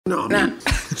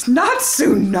Tsunami. It's not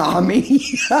tsunami.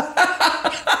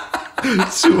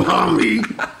 Tsunami.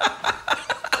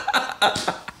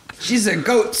 She's a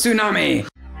goat tsunami.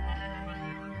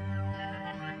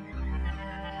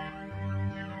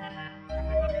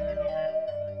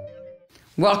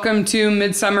 Welcome to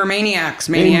Midsomer Maniacs.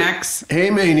 Maniacs. Hey,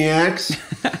 Maniacs.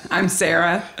 I'm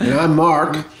Sarah. And I'm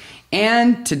Mark.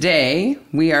 And today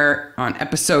we are on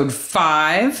episode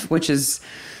 5, which is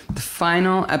the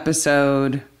final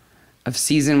episode of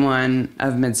season 1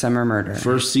 of Midsomer Murder.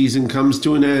 First season comes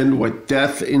to an end with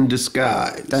death in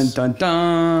disguise. Dun dun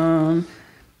dun.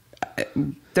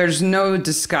 There's no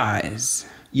disguise.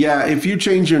 Yeah, if you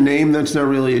change your name, that's not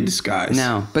really a disguise.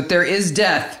 No, but there is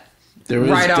death. There is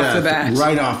right death. off the bat.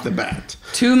 Right off the bat.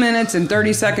 2 minutes and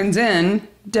 30 seconds in,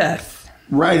 death.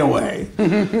 Right away.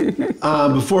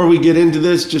 Before we get into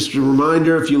this, just a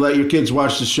reminder, if you let your kids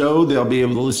watch the show, they'll be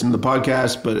able to listen to the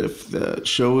podcast. But if the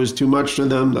show is too much for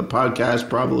them, the podcast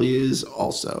probably is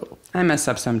also. I mess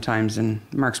up sometimes, and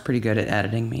Mark's pretty good at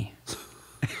editing me.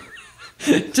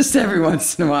 Just every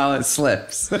once in a while it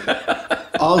slips.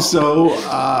 Also,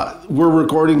 we're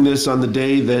recording this on the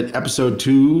day that episode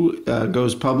 2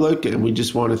 goes public, and we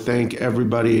just want to thank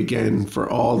everybody again for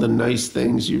all the nice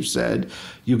things you've said.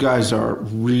 You guys are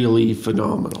really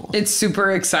phenomenal. It's super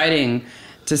exciting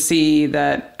to see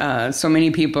that so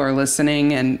many people are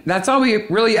listening, and that's all we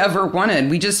really ever wanted.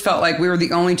 We just felt like we were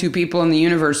the only 2 people in the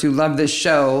universe who love this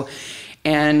show,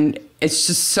 and it's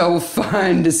just so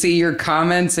fun to see your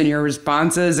comments and your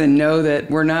responses and know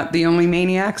that we're not the only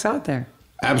maniacs out there.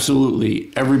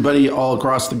 Absolutely. Everybody all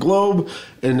across the globe,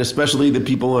 and especially the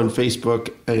people on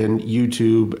Facebook and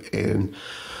YouTube and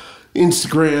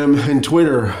Instagram and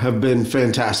Twitter have been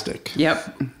fantastic.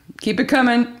 Yep. Keep it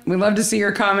coming. We love to see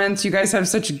your comments. You guys have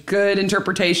such good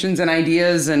interpretations and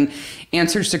ideas and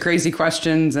answers to crazy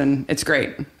questions, and it's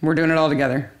great. We're doing it all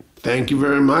together. Thank you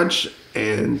very much.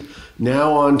 And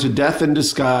now on to Death in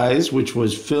Disguise, which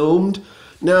was filmed.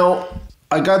 Now,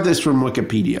 I got this from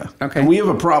Wikipedia. Okay. And we have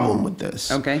a problem with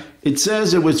this. Okay. It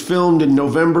says it was filmed in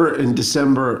November and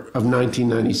December of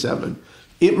 1997.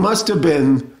 It must have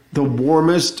been the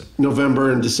warmest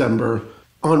November and December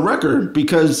on record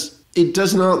because it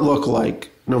does not look like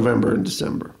November and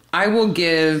December. I will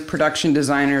give production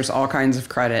designers all kinds of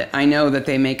credit. I know that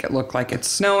they make it look like it's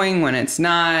snowing when it's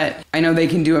not. I know they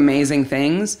can do amazing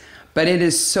things, but it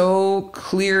is so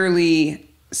clearly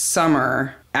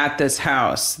summer at this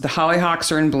house. The hollyhocks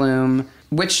are in bloom,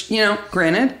 which,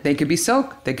 granted, they could be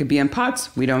silk, they could be in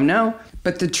pots, we don't know.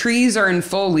 But the trees are in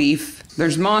full leaf.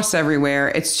 There's moss everywhere.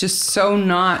 It's just so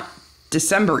not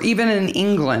December, even in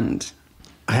England.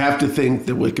 I have to think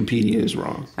that Wikipedia is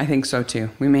wrong. I think so too.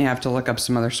 We may have to look up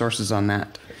some other sources on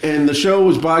that. And the show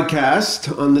was broadcast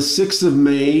on the 6th of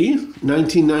May,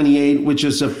 1998, which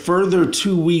is a further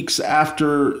 2 weeks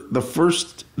after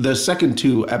the second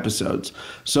 2 episodes.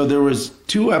 So there was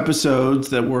 2 episodes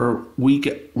that were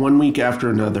 1 week after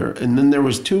another. And then there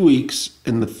was 2 weeks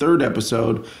in the 3rd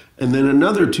episode, and then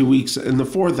another 2 weeks in the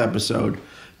 4th episode.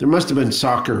 There must have been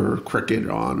soccer or cricket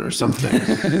on or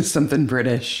something. Something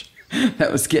British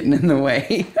that was getting in the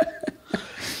way.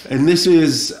 And this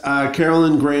is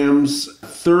Carolyn Graham's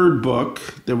 3rd book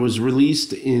that was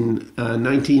released in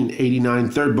 1989,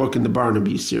 3rd book in the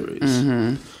Barnaby series.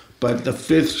 Mm-hmm. But the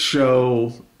 5th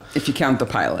show... If you count the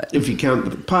pilot. If you count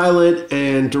the pilot,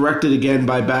 and directed again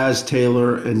by Baz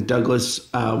Taylor and Douglas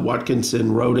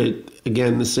Watkinson, wrote it,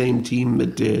 again, the same team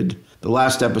that did the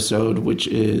last episode, which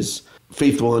is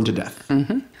Faithful Unto Death.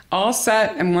 Mm-hmm. All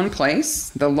set in one place,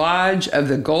 the Lodge of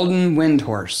the Golden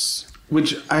Windhorse.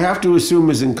 Which I have to assume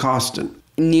is in Coston.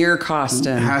 Near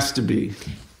Coston. It has to be.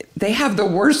 They have the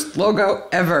worst logo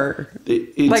ever.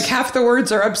 Like half the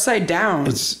words are upside down.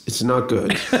 It's not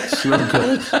good. It's not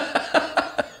good.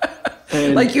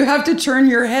 And like you have to turn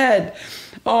your head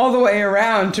all the way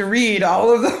around to read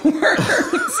all of the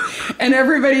words. And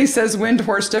everybody says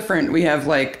Windhorse different. We have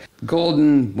like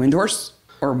Golden Windhorse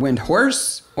or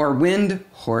Windhorse or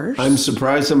Windhorse. I'm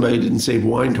surprised somebody didn't say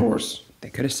Windhorse. They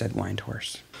could have said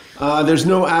Windhorse. There's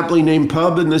no aptly named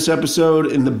pub in this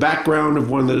episode. In the background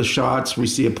of one of the shots, we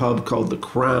see a pub called The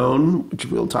Crown, which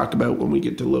we'll talk about when we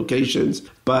get to locations.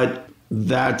 But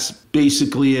that's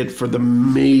basically it for the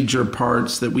major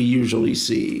parts that we usually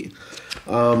see.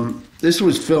 This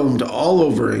was filmed all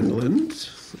over England,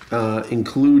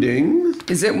 including...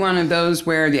 Is it one of those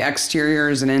where the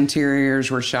exteriors and interiors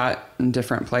were shot in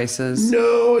different places?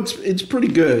 No, it's pretty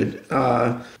good.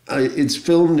 It's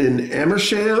filmed in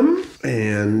Amersham,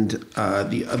 and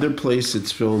the other place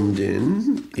it's filmed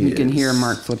in is... You can hear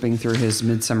Mark flipping through his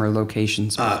Midsomer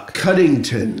locations book.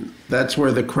 Cuddington. That's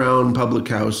where the Crown Public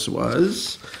House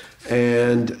was.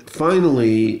 And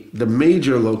finally, the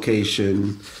major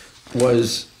location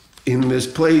was in this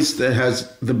place that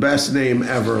has the best name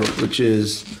ever, which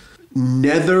is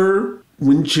Nether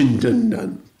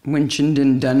Winchendon.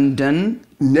 Winchendon.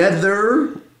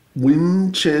 Nether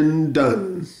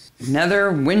Winchendon.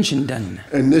 Nether Winchendon.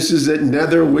 And this is at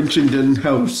Nether Winchendon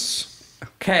House.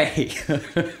 Okay.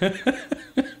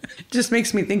 Just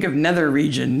makes me think of nether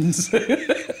regions.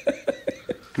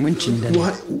 Winchendon.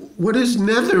 What does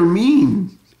nether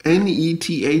mean?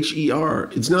 Nether.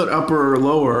 It's not upper or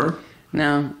lower.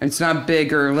 No, it's not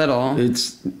big or little.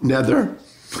 It's nether.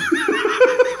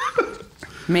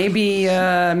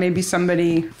 Maybe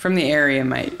somebody from the area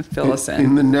might fill us in.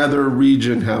 In the Nether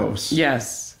Region House.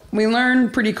 Yes. We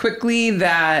learned pretty quickly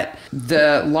that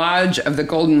the Lodge of the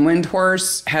Golden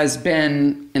Windhorse has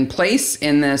been in place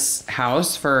in this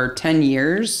house for 10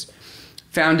 years,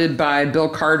 founded by Bill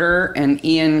Carter and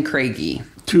Ian Craigie.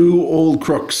 2 old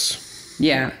crooks.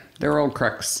 Yeah, they're old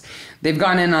crooks. They've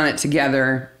gone in on it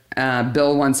together.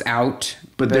 Bill wants out.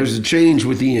 But there's a change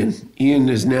with Ian. Ian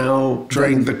is now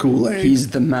drank the Kool-Aid. He's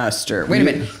the master. Wait a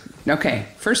minute. Okay,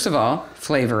 first of all,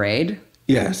 Flavor Aid.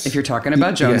 Yes. If you're talking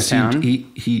about Jonestown.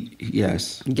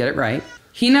 Yes. Get it right.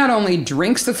 He not only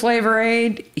drinks the Flavor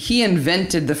Aid, he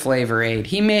invented the Flavor Aid.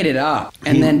 He made it up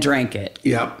and then drank it.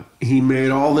 Yep. He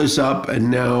made all this up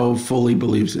and now fully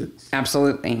believes it.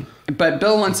 Absolutely. But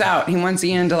Bill wants out. He wants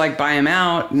Ian to buy him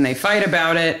out, and they fight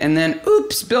about it. And then,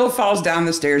 oops, Bill falls down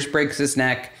the stairs, breaks his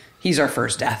neck. He's our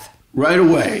first death. Right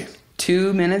away.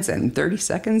 2 minutes and 30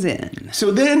 seconds in.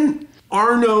 So then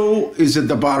Arno is at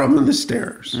the bottom of the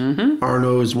stairs. Mm-hmm.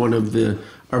 Arno is one of the,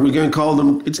 are we going to call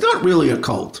them, it's not really a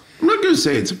cult. I'm not going to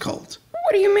say it's a cult.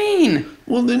 What do you mean?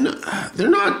 Well, they're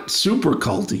not super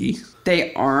culty.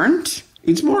 They aren't?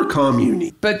 It's more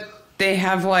commune-y. But they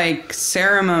have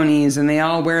ceremonies, and they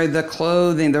all wear the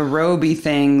clothing, the roby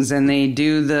things, and they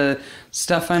do the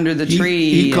stuff under the tree.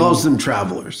 He calls them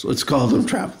travelers. Let's call them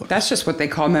travelers. That's just what they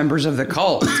call members of the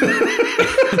cult.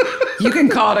 You can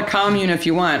call it a commune if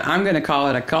you want. I'm going to call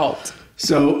it a cult.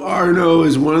 So Arno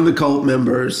is one of the cult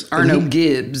members. Arno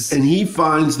Gibbs. And he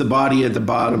finds the body at the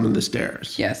bottom of the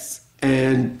stairs. Yes.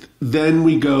 And then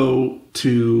we go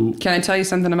to... Can I tell you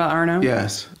something about Arno?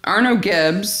 Yes. Arno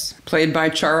Gibbs, played by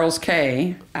Charles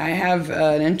Kay. I have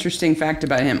an interesting fact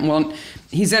about him. Well,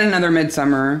 he's in another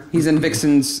Midsomer. He's in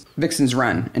Vixen's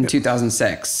Run in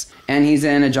 2006. And he's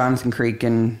in a Jonathan Creek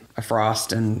and a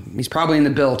Frost. And he's probably in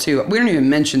the Bill, too. We don't even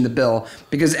mention the Bill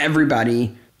because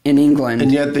everybody in England...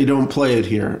 And yet they don't play it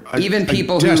here. Even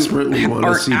people who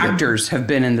aren't actors have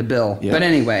been in the Bill. Yeah. But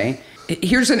anyway...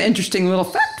 Here's an interesting little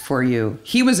fact for you.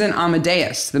 He was in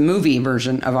Amadeus, the movie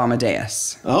version of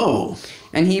Amadeus. Oh.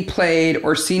 And he played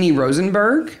Orsini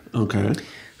Rosenberg. Okay.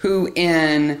 Who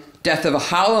in Death of a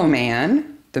Hollow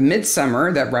Man, the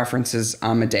Midsomer that references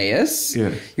Amadeus.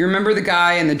 Yeah. You remember the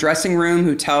guy in the dressing room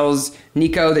who tells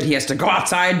Nico that he has to go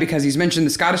outside because he's mentioned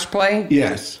the Scottish play?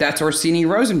 Yes. That's Orsini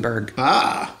Rosenberg.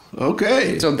 Ah.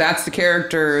 Okay. So that's the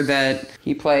character that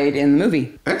he played in the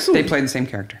movie. Excellent. They played the same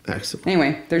character. Excellent.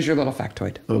 Anyway, there's your little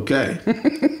factoid. Okay.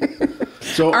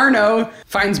 So Arno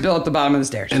finds Bill at the bottom of the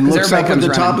stairs. And looks up at the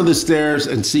top of the stairs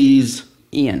and sees...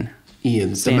 Ian,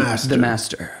 the master. The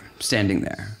master, standing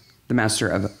there. The master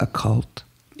of a cult.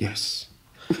 Yes.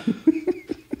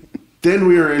 Then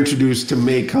we are introduced to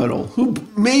May Cuddle, who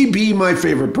may be my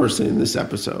favorite person in this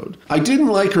episode. I didn't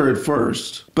like her at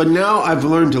first, but now I've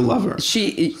learned to love her.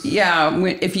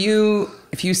 If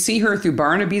you see her through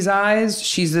Barnaby's eyes,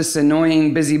 she's this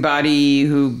annoying busybody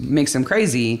who makes him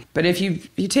crazy. But if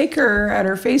you take her at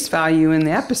her face value in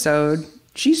the episode,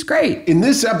 she's great. In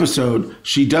this episode,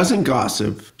 she doesn't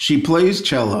gossip, she plays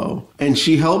cello, and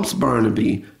she helps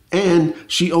Barnaby. And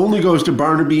she only goes to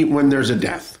Barnaby when there's a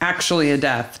death. Actually a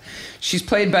death. She's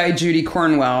played by Judy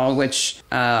Cornwell, which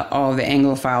all the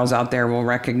Anglophiles out there will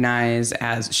recognize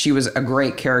as she was a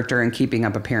great character in Keeping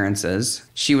Up Appearances.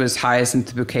 She was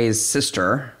Hyacinth Bouquet's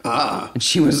sister. Ah. And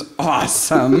she was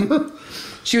awesome.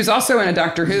 She was also in a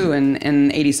Doctor Who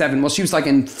in 87. Well, she was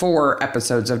in 4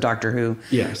 episodes of Doctor Who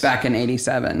back in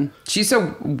 87. She's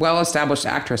a well-established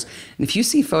actress. And if you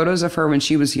see photos of her when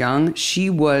she was young,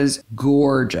 she was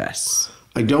gorgeous.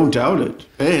 I don't doubt it.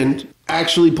 And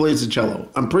actually plays the cello.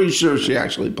 I'm pretty sure she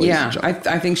actually plays the cello.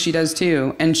 I think she does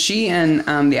too. And she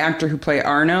and the actor who played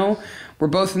Arno were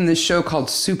both in this show called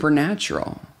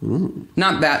Supernatural. Ooh.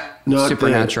 Not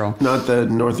Supernatural. Not the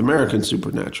North American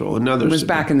Supernatural. Another. It was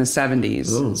back in the 70s.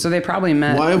 Oh. So they probably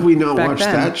met. Why have we not watched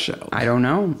then. that show? I don't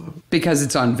know. Because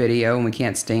it's on video and we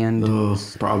can't stand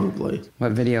probably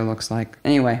what video looks like.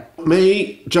 Anyway.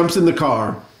 May jumps in the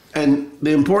car And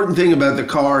the important thing about the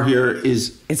car here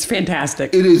is It's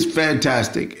fantastic. it is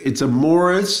fantastic. It's a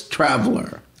Morris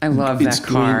Traveler. I love that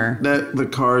car. The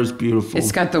car is beautiful.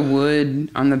 It's got the wood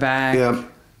on the back. Yeah.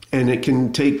 And it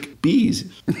can take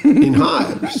bees in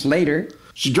hives. Later.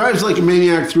 She drives like a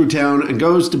maniac through town and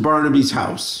goes to Barnaby's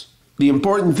house. The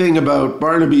important thing about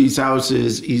Barnaby's house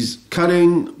is he's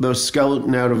cutting the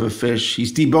skeleton out of a fish.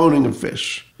 He's deboning a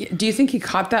fish. Do you think he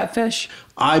caught that fish?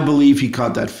 I believe he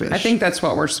caught that fish. I think that's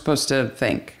what we're supposed to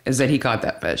think, is that he caught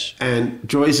that fish. And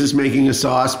Joyce is making a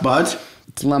sauce, but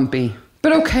It's lumpy.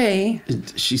 But okay.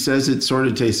 she says it sort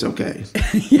of tastes okay.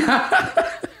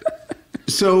 Yeah.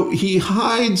 So he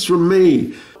hides from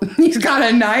me. He's got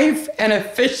a knife and a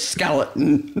fish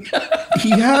skeleton. He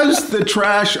has the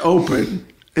trash open.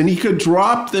 And he could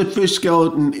drop the fish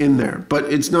skeleton in there, but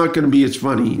it's not going to be as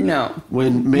funny. No.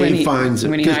 When May finds it.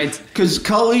 When he hides. Because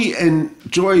Cully and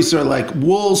Joyce are like,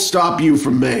 we'll stop you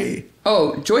from May.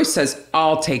 Oh, Joyce says,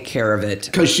 I'll take care of it.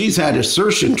 Because she's had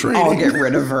assertion training. I'll get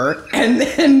rid of her. And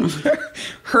then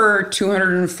her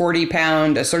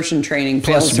 240-pound assertion training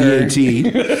Plus fails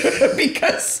VAT. her.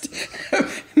 Because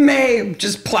May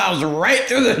just plows right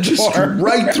through the Just door.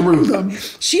 right through them.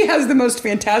 She has the most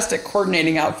fantastic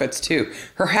coordinating outfits, too.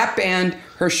 Her hat band,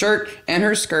 her shirt, and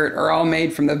her skirt are all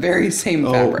made from the very same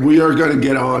fabric. We are going to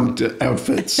get on to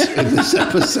outfits in this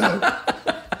episode.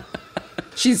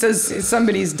 She says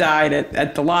somebody's died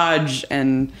at the lodge,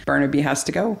 and Barnaby has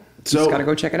to go. So he's got to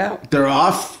go check it out. They're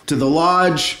off to the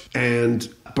lodge, and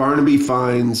Barnaby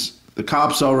finds the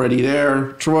cops already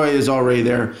there. Troy is already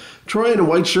there. Troy in a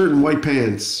white shirt and white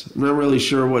pants. I'm not really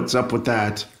sure what's up with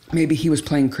that. Maybe he was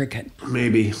playing cricket.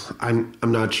 Maybe. I'm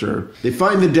not sure. They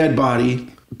find the dead body.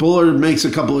 Bullard makes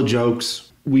a couple of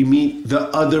jokes. We meet the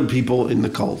other people in the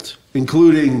cult,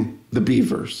 including the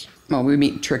Beavers. Well, we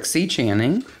meet Trixie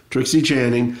Channing. Trixie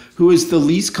Channing, who is the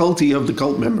least culty of the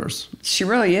cult members. She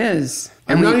really is.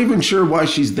 I'm not even sure why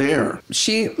she's there.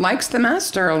 She likes the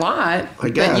master a lot. I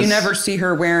guess. But you never see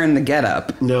her wearing the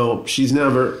getup. No, she's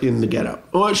never in the getup.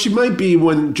 Oh, she might be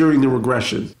during the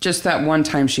regression. Just that one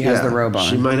time she has the robe on.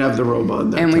 She might have the robe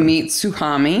on that And we time. meet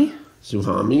Suhami.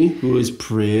 Suhami, who is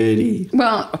pretty.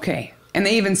 Well, okay. And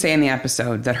they even say in the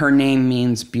episode that her name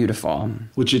means beautiful.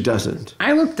 Which it doesn't.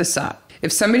 I looked this up.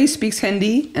 If somebody speaks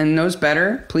Hindi and knows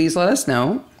better, please let us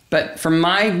know. But from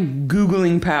my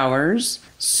Googling powers,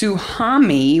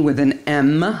 Suhami with an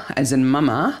M, as in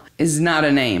mama, is not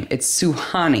a name. It's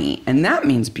Suhani, and that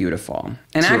means beautiful.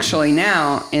 And actually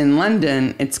now, in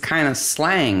London, it's kind of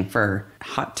slang for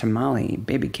hot tamale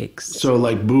baby cakes. So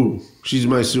like, boo, she's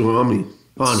my Suhami.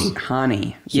 Hani.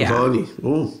 Hani, yeah. Suhani.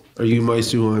 Oh, are you my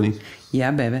Suhani?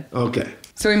 Yeah, baby. Okay.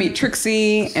 So we meet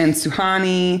Trixie and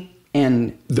Suhani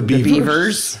and The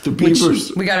Beavers. The Beavers.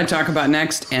 Which we got to talk about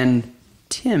next, and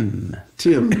Tim.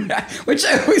 Which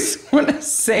I always want to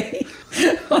say,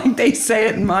 like they say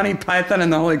it in Monty Python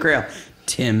and the Holy Grail.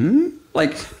 Tim?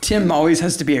 Like, Tim always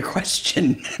has to be a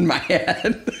question in my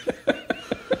head.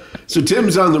 So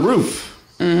Tim's on the roof.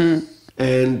 Mm-hmm.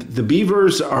 And the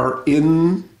Beavers are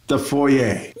in the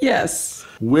foyer. Yes.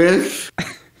 With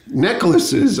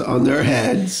necklaces on their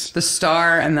heads. The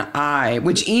star and the eye,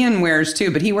 which Ian wears too,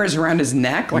 but he wears around his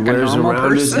neck like a normal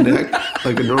person. His neck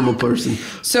like a normal person.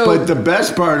 So, but the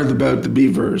best part about the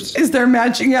Beavers is their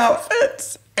matching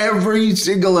outfits. Every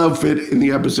single outfit in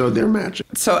the episode they're matching.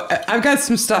 So I've got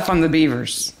some stuff on the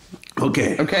Beavers.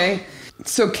 Okay.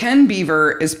 So Ken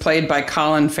Beaver is played by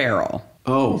Colin Farrell.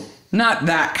 Oh. Not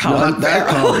that Colin Farrell. That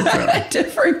Colin Farrell. A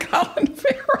different Colin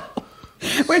Farrell.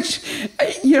 Which,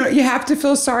 you have to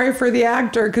feel sorry for the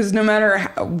actor because no matter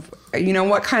how,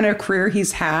 what kind of career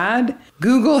he's had,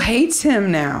 Google hates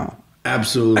him now.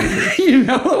 Absolutely.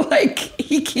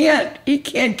 He can't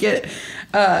get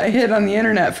hit on the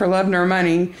internet for love nor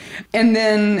money. And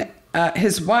then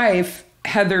his wife,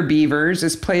 Heather Beavers,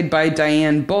 is played by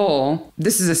Diane Bull.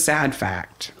 This is a sad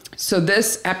fact. So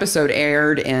this episode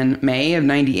aired in May of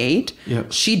 98.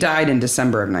 Yep. She died in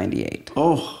December of 98.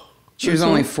 Oh. She was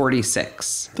only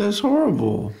 46. That's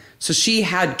horrible. So she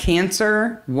had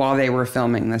cancer while they were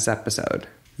filming this episode.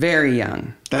 Very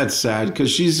young. That's sad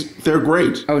because they're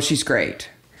great. Oh, she's great.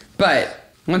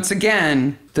 But once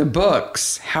again, the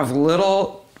books have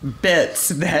little bits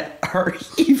that are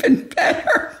even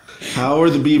better. How are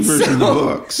the Beavers in the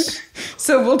books?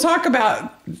 So we'll talk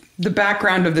about the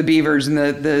background of the Beavers and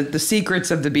the secrets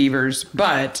of the Beavers,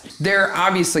 but they're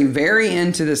obviously very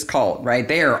into this cult, right?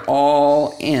 They are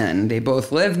all in. They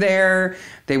both live there.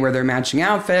 They wear their matching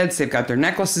outfits. They've got their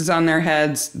necklaces on their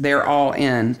heads. They're all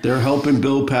in. They're helping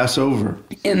Bill pass over.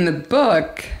 In the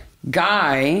book,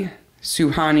 Guy,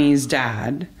 Suhani's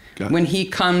dad, When he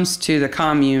comes to the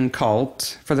commune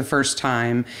cult for the first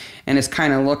time and is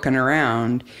kind of looking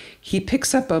around, he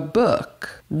picks up a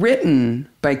book written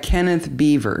by Kenneth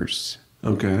Beavers.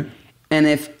 Okay. And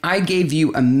if I gave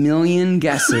you a million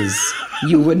guesses,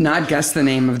 you would not guess the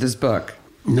name of this book.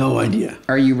 No idea.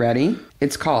 Are you ready?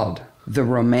 It's called The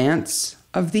Romance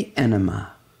of the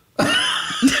Enema.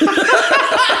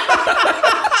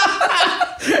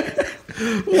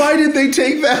 Why did they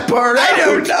take that part out? I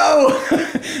don't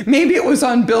know. Maybe it was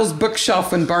on Bill's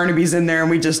bookshelf when Barnaby's in there and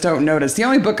we just don't notice. The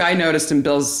only book I noticed in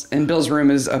Bill's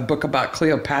room is a book about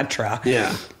Cleopatra.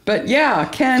 Yeah. But yeah,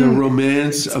 Ken... The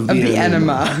Romance of the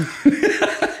Enema.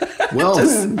 Well...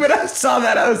 when I saw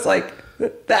that, I was like,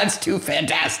 that's too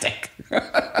fantastic.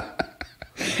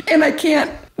 And I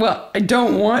can't... Well, I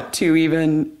don't want to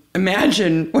even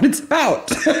imagine what it's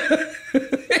about.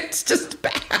 It's just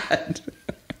bad.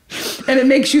 And it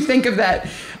makes you think of that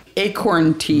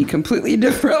acorn tea completely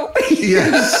differently.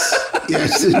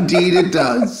 Yes, indeed it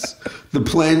does. The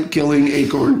plant-killing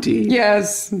acorn tea.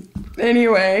 Yes.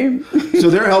 Anyway. So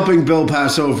they're helping Bill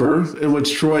pass over, in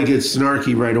which Troy gets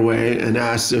snarky right away and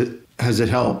asks, has it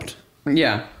helped?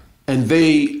 Yeah. And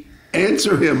they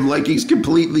answer him like he's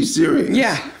completely serious.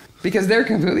 Yeah, because they're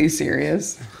completely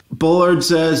serious. Bullard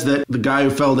says that the guy who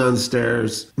fell down the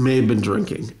stairs may have been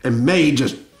drinking. And May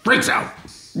just freaks out.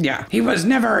 Yeah, he was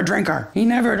never a drinker. He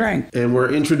never drank. And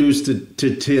we're introduced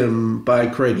to Tim by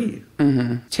Craigie.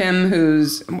 Mm-hmm.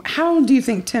 Tim, how do you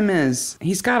think Tim is?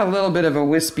 He's got a little bit of a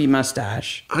wispy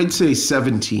mustache. I'd say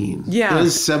 17. Yeah.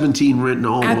 There's 17 written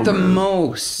all over At the him.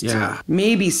 most. Yeah.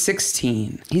 Maybe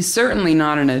 16. He's certainly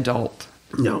not an adult.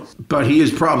 No, but he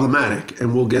is problematic,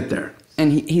 and we'll get there.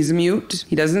 And he's mute.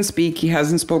 He doesn't speak. He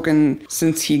hasn't spoken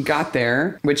since he got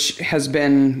there, which has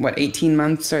been, 18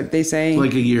 months, they say?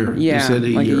 Like a year. Yeah, You said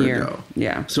like a a year year ago.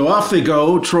 Yeah. So off they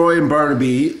go, Troy and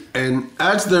Barnaby, and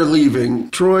as they're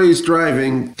leaving, Troy's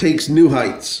driving takes new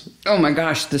heights. Oh my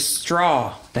gosh, the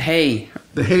straw, the hay.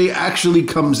 The hay actually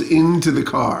comes into the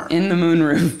car. In the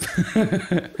moonroof.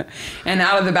 And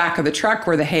out of the back of the truck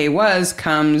where the hay was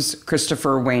comes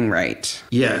Christopher Wainwright.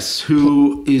 Yes,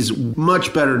 who is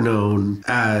much better known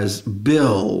as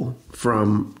Bill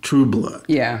from True Blood.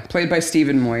 Yeah, played by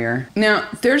Stephen Moyer. Now,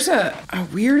 there's a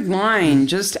weird line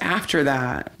just after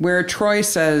that where Troy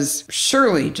says,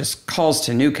 Shirley just calls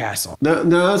to Newcastle. No,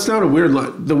 that's not a weird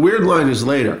line. The weird line is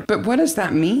later. But what does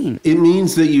that mean? It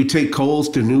means that you take coals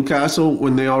to Newcastle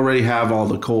when they already have all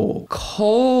the coal.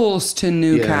 Coals to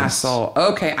Newcastle.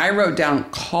 Yes. Okay, I wrote down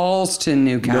calls to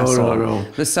Newcastle. No.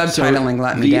 The subtitling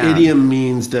let me the down. The idiom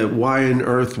means that why on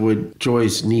earth would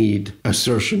Joyce need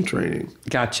assertion training?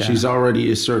 Gotcha. She's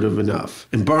already assertive enough.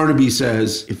 And Barnaby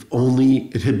says, if only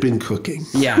it had been cooking.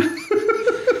 Yeah.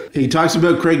 He talks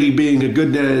about Craigie being a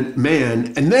good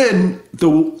man, and then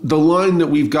the line that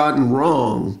we've gotten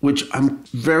wrong, which I'm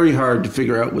very hard to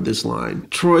figure out with this line.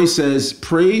 Troy says,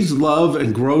 praise, love,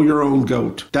 and grow your own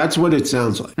goat. That's what it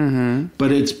sounds like. Mm-hmm.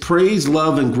 But it's praise,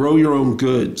 love, and grow your own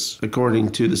goods,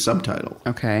 according to the subtitle.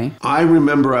 Okay. I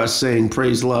remember us saying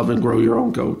praise, love, and grow your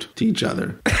own goat to each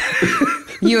other.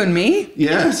 You and me?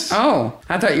 Yes. Oh,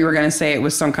 I thought you were going to say it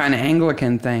was some kind of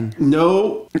Anglican thing.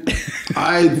 No.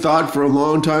 I thought for a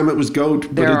long time it was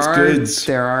goat, but it's goods.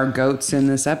 There are goats in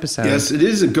this episode. Yes, it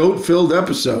is a goat-filled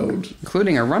episode.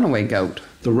 Including a runaway goat.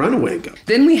 The runaway goat.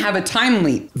 Then we have a time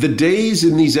leap. The days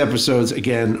in these episodes,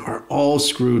 again, are all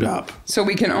screwed up. So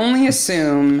we can only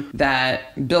assume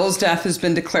that Bill's death has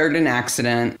been declared an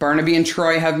accident. Barnaby and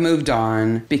Troy have moved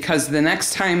on. Because the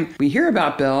next time we hear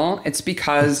about Bill, it's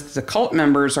because the cult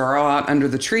members are all out under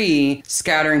the tree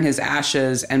scattering his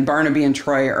ashes, and Barnaby and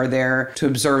Troy are there to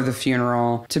observe the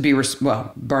funeral, to be,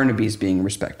 Barnaby's being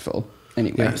respectful.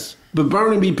 Anyway. Yes. But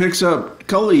Barnaby picks up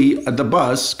Cully at the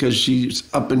bus because she's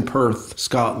up in Perth,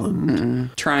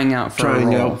 Scotland. Trying out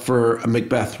for a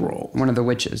Macbeth role. One of the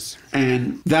witches.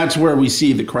 And that's where we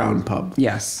see the Crown Pub.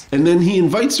 Yes. And then he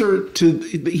invites her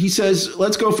he says,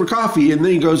 let's go for coffee. And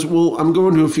then he goes, well, I'm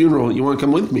going to a funeral. You want to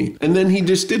come with me? And then he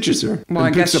just ditches her. Well, I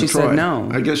guess she said no.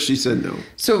 I guess she said no.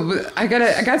 So I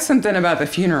got something about the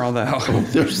funeral, though. Oh,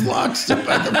 there's lots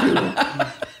about the funeral.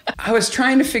 I was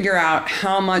trying to figure out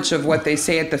how much of what they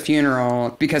say at the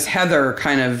funeral, because Heather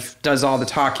kind of does all the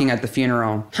talking at the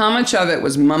funeral, how much of it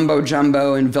was mumbo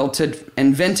jumbo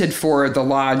invented for the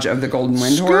Lodge of the Golden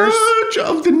Windhorse? Scourge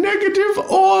of the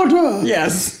Negative Order.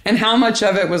 Yes. And how much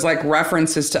of it was like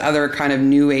references to other kind of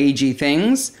new agey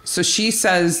things. So she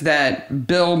says that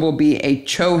Bill will be a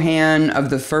Chohan of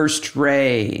the First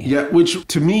Ray. Yeah, which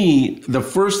to me, the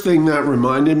first thing that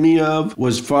reminded me of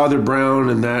was Father Brown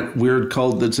and that weird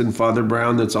cult that's in Father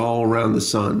Brown that's all around the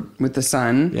sun. With the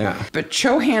sun? Yeah. But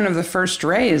Chohan of the First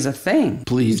Ray is a thing.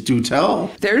 Please do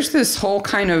tell. There's this whole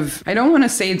kind of, I don't want to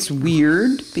say it's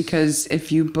weird, because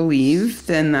if you believe,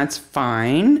 then that's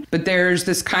fine. But there's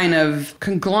this kind of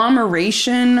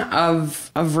conglomeration of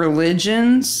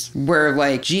religions where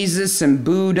like Jesus and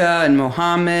Buddha and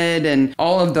Muhammad and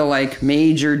all of the like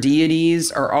major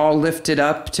deities are all lifted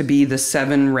up to be the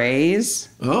 7 rays.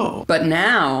 Oh. But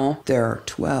now there are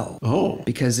 12. Oh.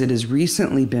 Because it has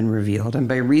recently been revealed, and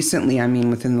by recently I mean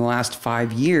within the last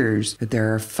 5 years, that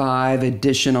there are 5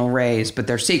 additional rays, but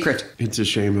they're secret. It's a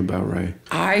shame about Ray.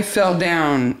 I fell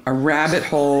down a rabbit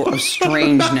hole of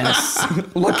strangeness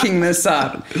looking this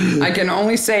up. I can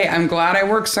only say I'm glad I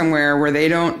work somewhere where they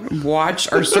don't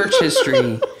watch our search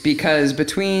history, because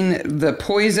between the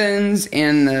poisons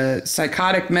and the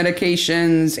psychotic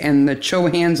medications and the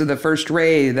Chohans of the First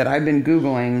Ray that I've been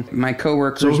Googling, my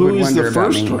coworkers would wonder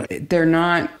about me. Ray? They're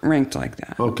not ranked like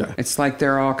that. Okay. It's like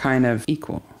they're all kind of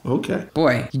equal. Okay.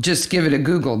 Boy, just give it a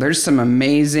Google. There's some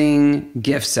amazing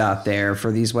gifts out there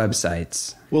for these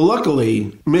websites. Well,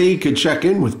 luckily, May could check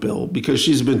in with Bill because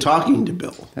she's been talking to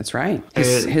Bill. That's right.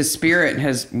 His spirit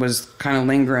was kind of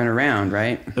lingering around,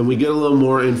 right? And we get a little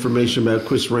more information about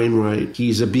Chris Wainwright.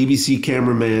 He's a BBC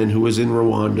cameraman who was in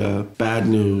Rwanda. Bad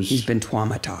news. He's been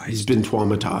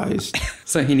traumatized.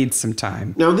 So he needs some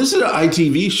time. Now, this is an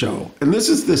ITV show, and this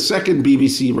is the second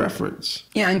BBC reference.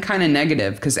 Yeah, and kind of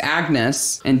negative, because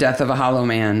Agnes in Death of a Hollow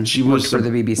Man worked for the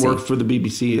BBC. Worked for the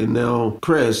BBC, and now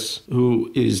Chris,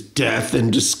 who is death in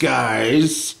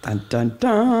disguise, dun, dun,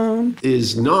 dun,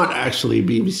 is not actually a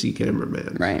BBC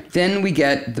cameraman. Right. Then we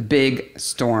get the big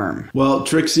storm. Well,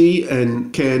 Trixie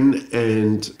and Ken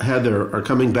and Heather are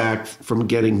coming back from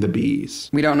getting the bees.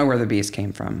 We don't know where the bees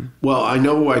came from. Well, I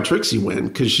know why Trixie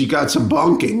went, because she got some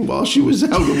bonking while she was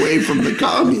out away from the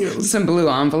commune. Some blue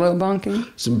envelope bonking?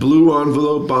 Some blue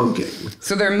envelope bonking.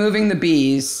 So they're moving the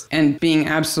bees and being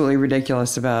absolutely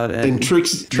ridiculous about it. And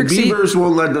Trixie, the beavers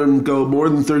won't let them go more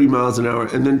than 30 miles an hour.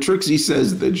 And then Trixie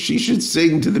says that she should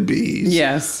sing to the bees.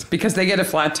 Yes, because they get a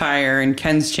flat tire and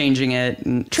Ken's changing it.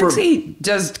 And Trixie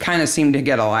does kind of seem to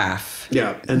get a laugh.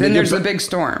 Yeah. And then there's the big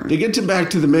storm. They get back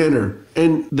to the manor,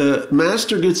 and the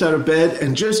master gets out of bed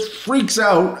and just freaks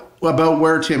out about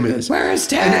where Tim is. Where is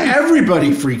Tim? And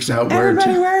everybody freaks out where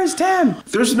Tim. Where is Tim?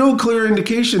 There's no clear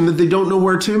indication that they don't know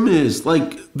where Tim is.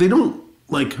 Like, they don't,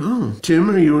 like, oh, Tim,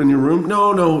 are you in your room?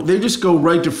 No, they just go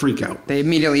right to freak out. They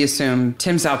immediately assume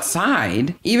Tim's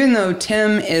outside, even though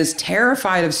Tim is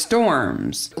terrified of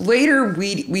storms. Later,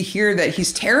 we hear that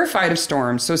he's terrified of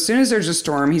storms, so as soon as there's a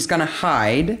storm, he's going to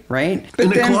hide, right? But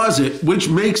in a closet, which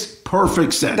makes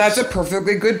perfect sense. That's a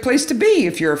perfectly good place to be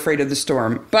if you're afraid of the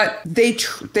storm. But they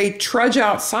trudge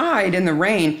outside in the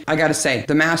rain. I got to say,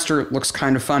 the master looks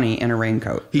kind of funny in a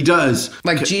raincoat. He does.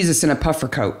 Like Jesus in a puffer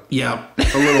coat. Yeah,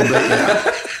 a little bit, yeah.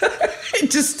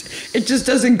 It just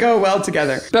doesn't go well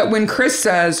together. But when Chris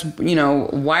says,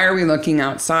 why are we looking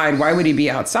outside? Why would he be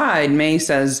outside? May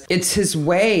says it's his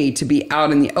way to be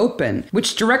out in the open,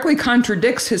 which directly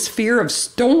contradicts his fear of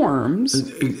storms.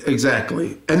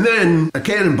 Exactly. And then a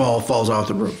cannonball falls off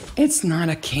the roof. It's not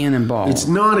a cannonball. It's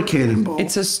not a cannonball.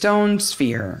 It's a stone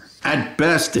sphere. At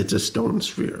best, it's a stone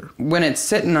sphere. When it's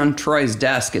sitting on Troy's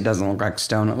desk, it doesn't look like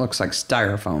stone. It looks like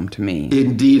styrofoam to me.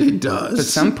 Indeed, it does. But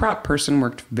some prop person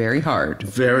worked very hard.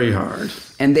 Very hard.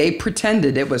 And they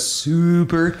pretended it was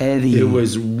super heavy. It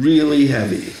was really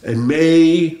heavy. And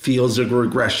May feels a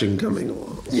regression coming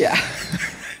along. Yeah.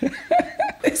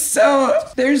 So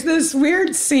there's this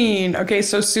weird scene. Okay,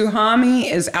 so Suhami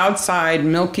is outside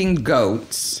milking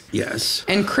goats. Yes.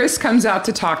 And Chris comes out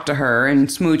to talk to her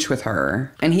and smooch with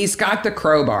her. And he's got the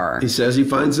crowbar. He says he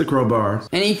finds the crowbar.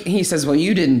 And he says, well,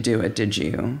 you didn't do it, did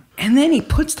you? And then he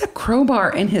puts the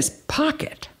crowbar in his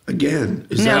pocket. Again,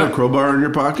 is that a crowbar in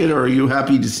your pocket, or are you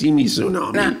happy to see me,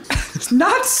 Tsunami? It's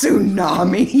not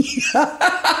Tsunami.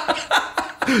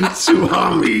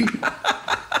 Tsunami.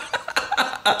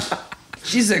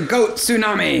 She's a goat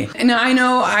Tsunami. And I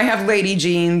know I have lady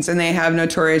jeans and they have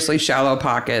notoriously shallow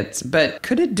pockets, but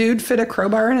could a dude fit a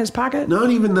crowbar in his pocket? Not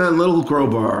even that little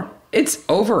crowbar. It's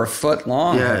over a foot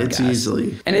long. Yeah, it's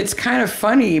easily. And it's kind of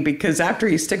funny because after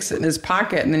he sticks it in his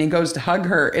pocket and then he goes to hug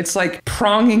her, it's like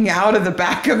pronging out of the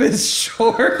back of his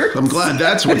shorts. I'm glad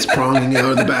that's what's pronging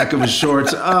out of the back of his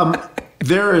shorts.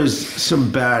 There is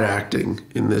some bad acting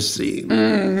in this scene.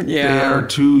 Yeah. They are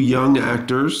two young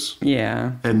actors.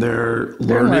 Yeah. And they're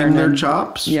learning their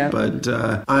chops. Yeah. But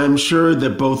I'm sure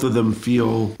that both of them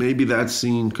feel maybe that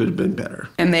scene could have been better.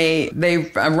 And they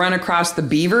run across the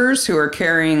beavers who are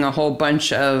carrying a whole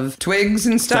bunch of twigs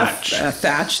and stuff.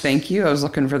 Thatch, thank you. I was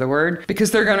looking for the word.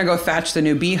 Because they're going to go thatch the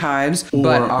new beehives.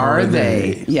 But are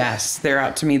they? Yes. They're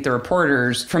out to meet the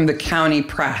reporters from the county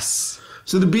press.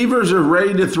 So the beavers are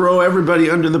ready to throw everybody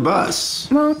under the bus.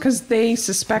 Well, because they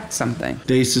suspect something.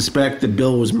 They suspect that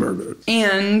Bill was murdered.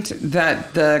 And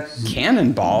that the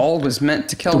cannonball was meant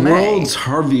to kill May. The world's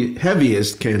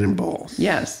heaviest cannonball.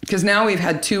 Yes, because now we've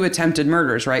had 2 attempted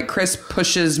murders, right? Chris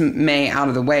pushes May out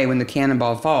of the way when the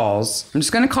cannonball falls. I'm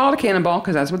just going to call it a cannonball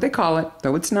because that's what they call it,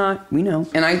 though it's not. We know.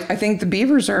 And I think the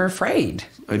beavers are afraid.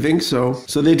 I think so.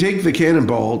 So they take the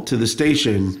cannonball to the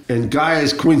station, and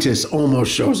Gaius Quintus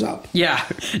almost shows up. Yeah.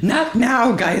 Not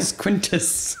now, Gaius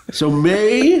Quintus. So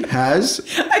May has...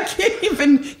 I can't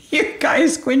even hear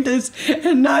Gaius Quintus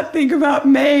and not think about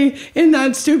May in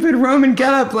that stupid Roman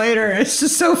getup later. It's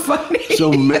just so funny. So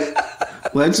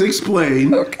let's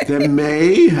explain that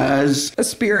May has... a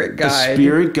spirit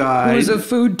guide. Who's a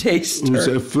food taster. Who's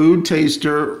a food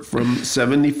taster from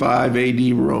 75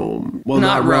 AD Rome. Well,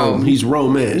 not Rome. He's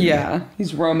Roman. Yeah,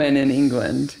 he's Roman in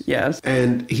England. Yes.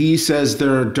 And he says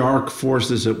there are dark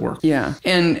forces at work. Yeah.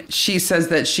 And she says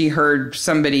that she heard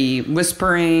somebody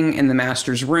whispering in the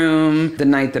master's room the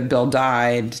night that Bill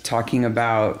died, talking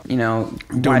about,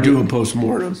 don't do a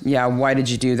post-mortem. Yeah, why did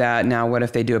you do that? Now, what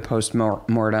if they do a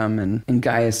post-mortem and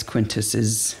Gaius Quintus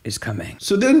is coming?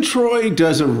 So then Troy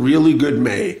does a really good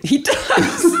May. He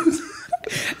does.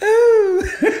 Ooh.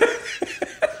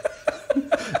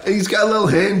 And he's got little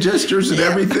hand gestures and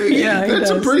everything. Yeah,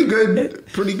 that's a pretty good.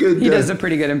 He does a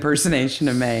pretty good impersonation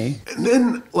of May. And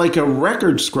then, like a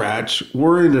record scratch,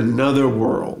 we're in another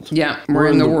world. Yeah, we're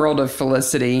in the world of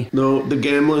Felicity. No, the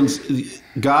Gamlins.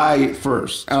 Guy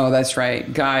first. Oh, that's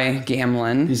right. Guy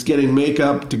Gamlin. He's getting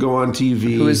makeup to go on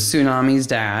TV. Who is Tsunami's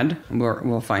dad.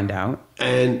 We'll find out.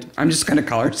 And I'm just going to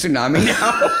call her Tsunami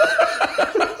now.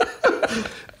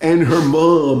 And her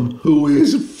mom, who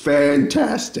is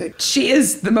fantastic. She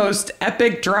is the most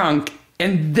epic drunk,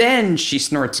 and then she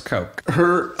snorts coke.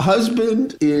 Her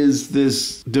husband is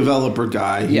this developer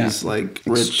guy. He's like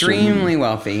rich. Extremely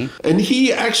wealthy. And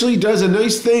he actually does a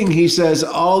nice thing. He says,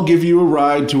 I'll give you a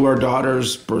ride to our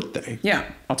daughter's birthday. Yeah,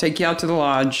 I'll take you out to the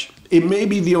lodge. It may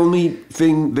be the only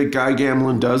thing that Guy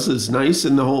Gamlin does is nice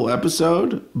in the whole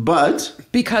episode, but...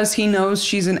 Because he knows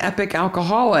she's an epic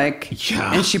alcoholic,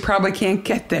 yeah, and she probably can't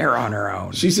get there on her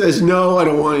own. She says, no, I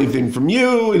don't want anything from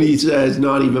you, and he says,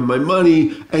 not even my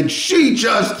money, and she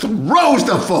just throws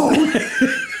the phone.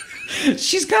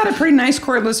 She's got a pretty nice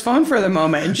cordless phone for the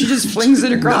moment, and she just flings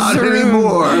it across the room. Not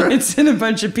anymore. It's in a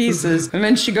bunch of pieces. And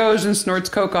then she goes and snorts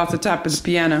coke off the top of the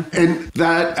piano. And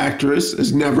that actress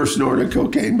has never snorted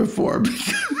cocaine before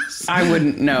because... I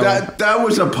wouldn't know. That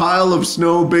was a pile of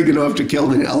snow big enough to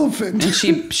kill an elephant.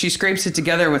 And she scrapes it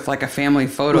together with like a family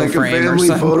photo frame. Like a family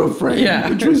photo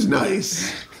frame, which was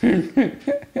nice.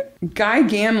 Guy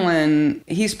Gamlin,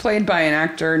 he's played by an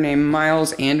actor named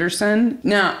Miles Anderson.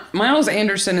 Now, Miles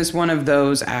Anderson is one of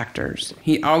those actors.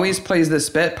 He always plays this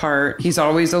bit part. He's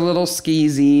always a little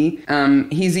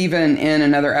skeezy. He's even in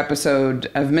another episode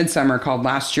of Midsomer called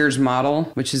Last Year's Model,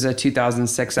 which is a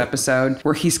 2006 episode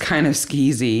where he's kind of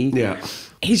skeezy. Yeah.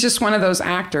 He's just one of those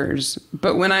actors.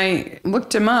 But when I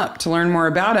looked him up to learn more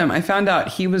about him, I found out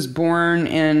he was born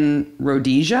in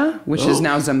Rhodesia, which is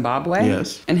now Zimbabwe.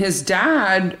 Yes. And his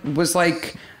dad was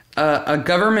like a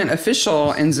government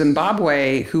official in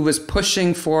Zimbabwe who was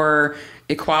pushing for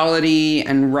equality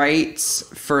and rights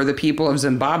for the people of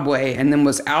Zimbabwe, and then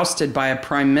was ousted by a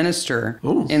prime minister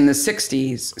in the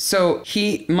 60s. So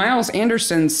Miles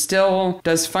Anderson still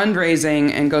does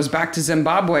fundraising and goes back to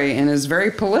Zimbabwe and is very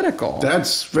political.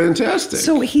 That's fantastic.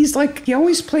 So he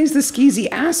always plays the skeezy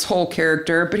asshole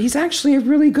character, but he's actually a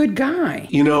really good guy.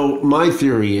 My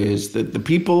theory is that the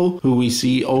people who we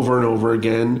see over and over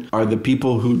again are the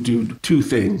people who do two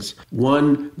things.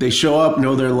 One, they show up,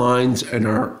 know their lines, and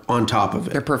are on top of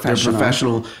it. They're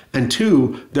professional. And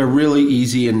two, they're really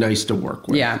easy and nice to work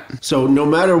with. Yeah. So no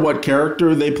matter what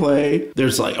character they play,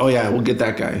 there's like, oh yeah, we'll get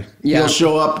that guy. Yeah. He'll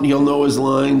show up and he'll know his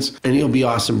lines and he'll be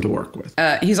awesome to work with.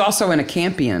 He's also in a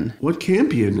Campion. What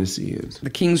Campion is he in?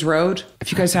 The King's Road.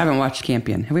 If you guys haven't watched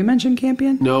Campion, have we mentioned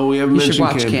Campion? No, we haven't mentioned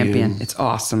Campion. You should watch Campion. It's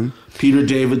awesome. Peter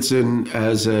Davidson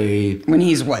when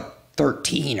he's what?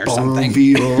 13 or Bon something.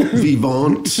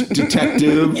 vivant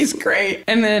detective. He's great.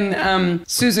 And then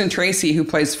Susan Tracy, who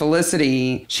plays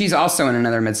Felicity, she's also in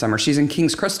another Midsomer. She's in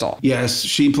King's Crystal. Yes,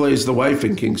 she plays the wife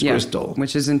in King's Crystal.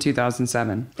 Which is in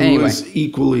 2007. Who Anyway. is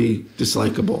equally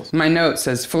dislikable. My note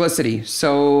says, Felicity,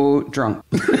 so drunk.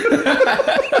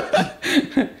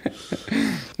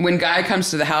 When Guy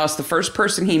comes to the house, the first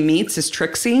person he meets is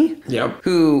Trixie,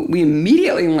 who we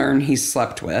immediately learn he's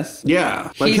slept with.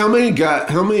 Yeah. Like how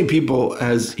many people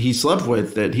has he slept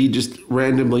with that he just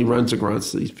randomly runs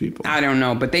across these people? I don't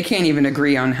know, but they can't even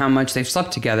agree on how much they've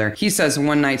slept together. He says a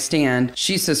 1-night stand.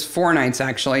 She says 4 nights,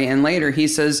 actually. And later he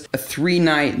says a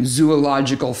 3-night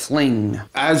zoological fling.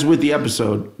 As with the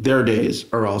episode, their days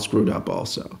are all screwed up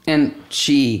also. And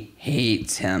she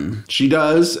hates him. She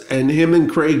does, and him and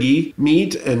Craigie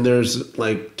meet, and there's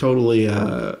like totally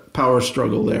a power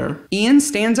struggle there. Ian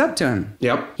stands up to him.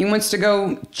 Yep. He wants to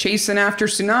go chasing after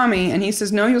Tsunami, and he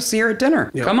says, no, you'll see her at dinner.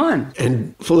 Yep. Come on.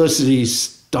 And Felicity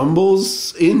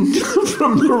stumbles in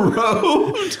from the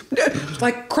road.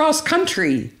 Like cross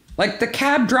country. Like the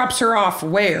cab drops her off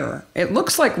where? It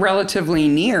looks like relatively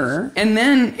near. And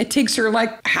then it takes her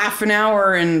like half an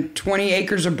hour and 20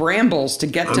 acres of brambles to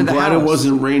get to the house. I'm glad it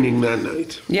wasn't raining that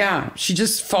night. Yeah. She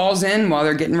just falls in while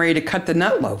they're getting ready to cut the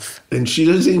nut loaf. And she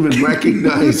doesn't even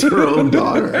recognize her own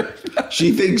daughter.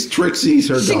 She thinks Trixie's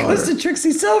her daughter. She goes to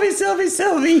Trixie, Sylvie, Sylvie,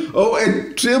 Sylvie. Oh,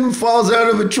 and Tim falls out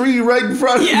of a tree right in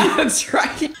front of him. Yeah, that's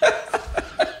right.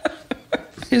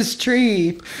 His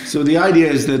tree. So the idea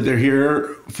is that they're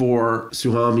here for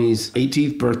Tsunami's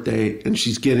 18th birthday, and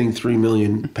she's getting £3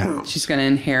 million. She's going to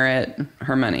inherit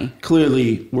her money.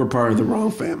 Clearly, we're part of the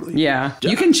wrong family. Yeah.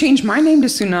 You can change my name to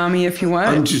Tsunami if you want.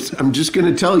 I'm just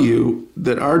going to tell you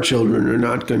that our children are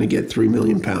not going to get £3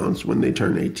 million when they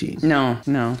turn 18. No.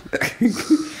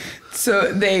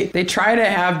 So they try to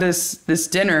have this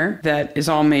dinner that is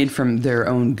all made from their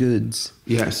own goods.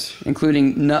 Yes.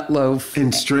 Including nut loaf.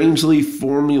 And strangely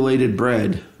formulated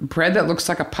bread. Bread that looks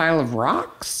like a pile of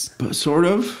rocks? But sort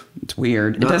of. It's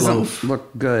weird. Nut it doesn't loaf.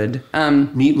 look good.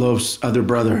 Meatloaf's other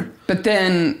brother. But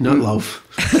then... Nutloaf.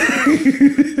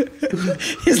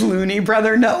 His loony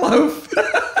brother, Nutloaf.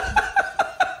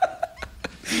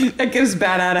 That gives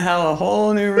Bat Out of Hell a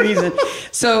whole new reason.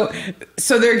 So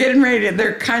they're getting ready to,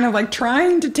 they're kind of like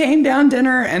trying to tame down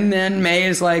dinner, and then May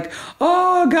is like,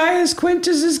 oh, Gaius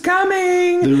Quintus is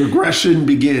coming. The regression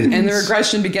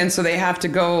begins. So they all have to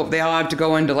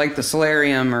go into like the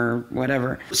solarium or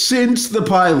whatever. Since the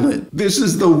pilot, this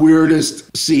is the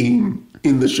weirdest scene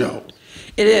in the show.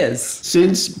 It is.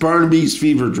 Since Barnaby's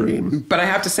fever dream. But I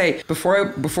have to say,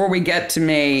 before we get to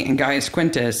May and Gaius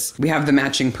Quintus, we have the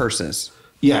matching purses.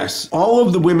 Yes. All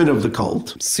of the women of the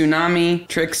cult. Tsunami,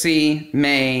 Trixie,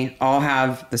 May all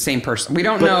have the same purse. We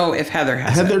don't know if Heather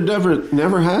has it. Heather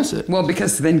never has it. Well,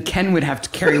 because then Ken would have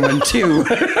to carry one too.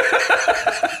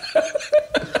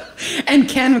 And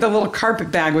Ken with a little carpet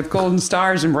bag with golden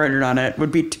stars embroidered on it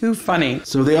would be too funny.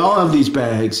 So they all have these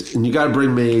bags, and you got to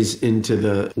bring May's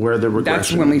into where the regression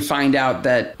That's when we find out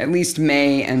that at least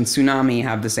May and Tsunami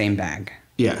have the same bag.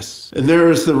 Yes. And there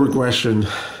is the regression.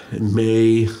 And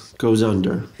May goes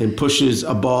under and pushes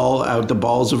a ball out the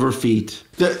balls of her feet.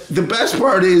 The best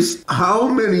part is, how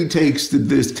many takes did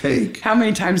this take? How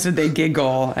many times did they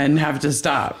giggle and have to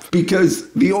stop?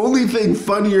 Because the only thing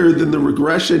funnier than the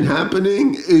regression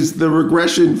happening is the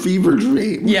regression fever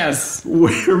dream. Yes.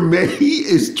 Where May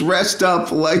is dressed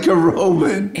up like a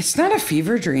Roman. It's not a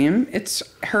fever dream. It's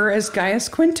her as Gaius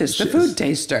Quintus, the food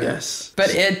taster. Yes. But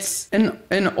it's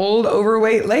an old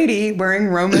overweight lady wearing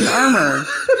Roman armor.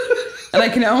 And I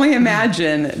can only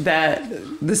imagine that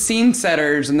the scene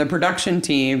setters and the production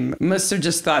team must have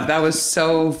just thought that was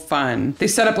so fun. They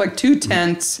set up like 2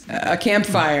 tents, a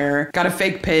campfire, got a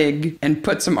fake pig, and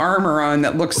put some armor on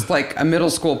that looks like a middle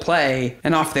school play,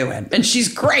 and off they went. And she's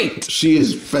great. She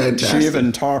is fantastic. She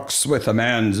even talks with a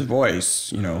man's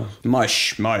voice,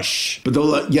 mush, mush. But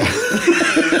yeah.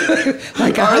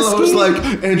 Like a Arlo's husky?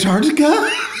 like,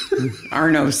 Antarctica?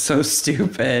 Arno's so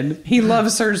stupid. He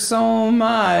loves her so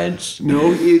much.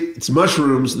 No, it's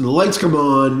mushrooms, and the lights come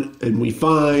on, and we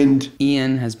find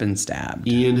Ian has been stabbed.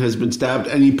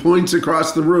 And he points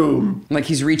across the room. Like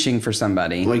he's reaching for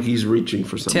somebody.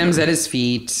 Tim's at his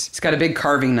feet. He's got a big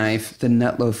carving knife, the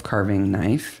nutloaf carving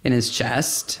knife, in his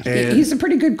chest. And he's a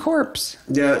pretty good corpse.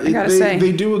 Yeah, I gotta say.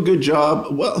 They do a good job.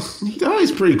 Well, he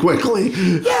dies pretty quickly.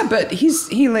 Yeah, but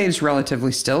he lays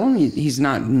relatively still. He's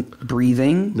not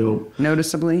breathing. No.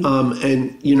 Noticeably.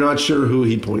 And you're not sure who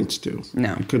he points to.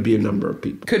 No. It could be a number of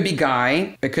people. Could be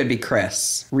Guy. It could be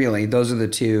Chris. Really, those are the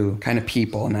two kind of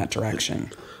people in that direction.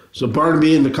 So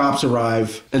Barnaby and the cops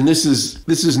arrive, and this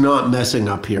is not messing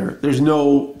up here. There's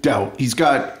no doubt. He's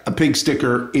got a pig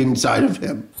sticker inside of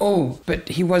him. Oh, but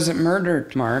he wasn't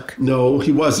murdered, Mark. No,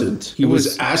 he wasn't. He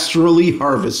was astrally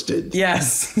harvested.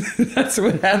 Yes, that's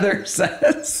what Heather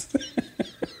says.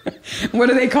 What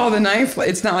do they call the knife?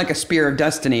 It's not like a spear of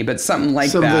destiny, but something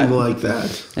like that. Something like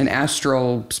that. An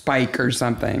astral spike or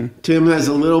something. Tim has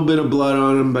a little bit of blood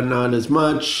on him, but not as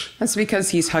much. That's because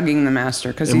he's hugging the master,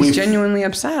 because he's genuinely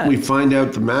upset. We find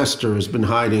out the master has been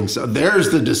hiding. So there's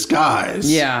the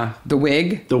disguise. Yeah, the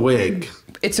wig. The wig.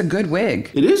 It's a good wig.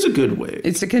 It is a good wig.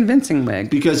 It's a convincing wig.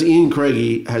 Because Ian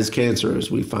Craigie has cancer, as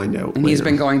we find out And later. he's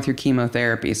been going through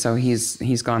chemotherapy, so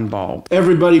he's gone bald.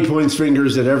 Everybody points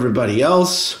fingers at everybody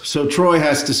else, so Troy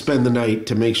has to spend the night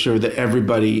to make sure that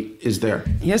everybody is there.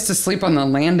 He has to sleep on the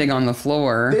landing on the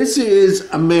floor. This is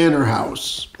a manor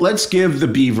house. Let's give the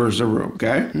Beavers a room,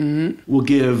 okay? Mm-hmm. We'll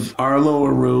give Arlo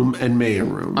a room and May a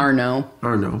room. Arno.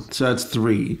 So that's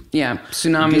 3. Yeah,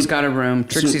 Tsunami's got a room.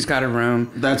 Trixie's got a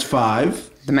room. That's 5.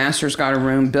 The master's got a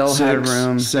room. Bill had a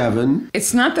room. 7.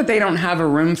 It's not that they don't have a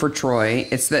room for Troy.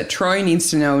 It's that Troy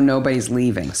needs to know nobody's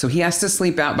leaving. So he has to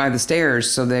sleep out by the stairs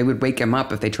so they would wake him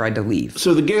up if they tried to leave.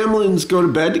 So the Gamlins go to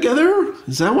bed together?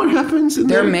 Is that what happens?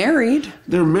 They're married.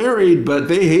 They're married, but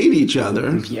they hate each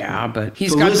other. Yeah, but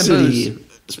he's got the booze.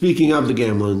 Speaking of the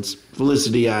Gamlins,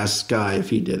 Felicity asks Guy if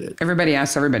he did it. Everybody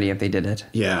asks everybody if they did it.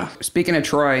 Yeah. Speaking of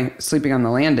Troy sleeping on the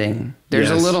landing, there's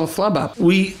a little flub up.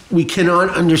 We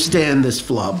cannot understand this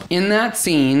flub. In that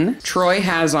scene, Troy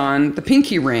has on the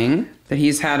pinky ring that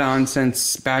he's had on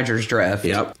since Badger's Drift.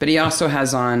 Yep. But he also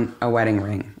has on a wedding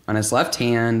ring on his left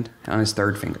hand, on his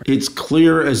third finger. It's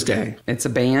clear as day. It's a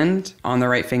band on the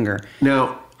right finger.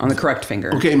 Now... On the correct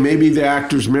finger. Okay, maybe the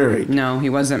actor's married. No,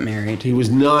 he wasn't married. He was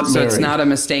not married. So it's not a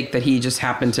mistake that he just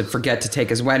happened to forget to take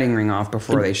his wedding ring off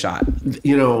before they shot.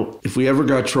 You know, if we ever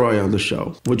got Troy on the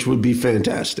show, which would be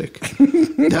fantastic,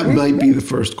 that might be the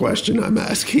first question I'm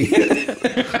asking.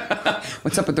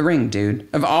 What's up with the ring, dude?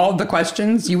 Of all the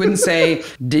questions, you wouldn't say,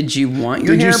 did you want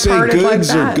your Did hair you say parted like goods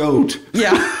that? or goat?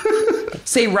 Yeah.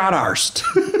 Say Rodarst.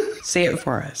 Say it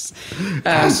for us.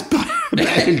 Ass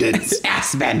bandits.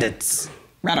 Ass bandits.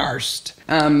 Rodarst.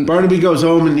 Barnaby goes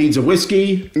home and needs a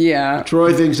whiskey. Yeah.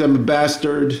 Troy thinks I'm a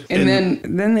bastard. And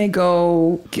then they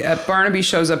go. Barnaby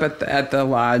shows up at the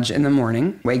lodge in the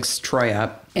morning, wakes Troy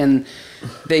up, and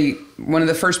one of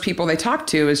the first people they talk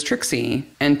to is Trixie,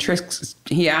 and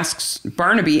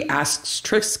Barnaby asks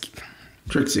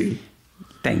Trixie.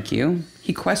 Thank you.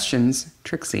 He questions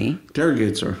Trixie.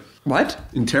 Interrogates her. What?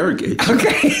 Interrogates her.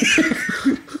 Okay.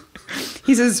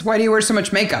 He says, "Why do you wear so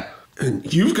much makeup?"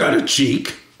 And you've got a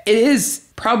cheek. It is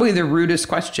probably the rudest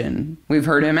question we've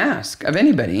heard him ask of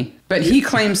anybody. But he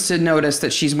claims to notice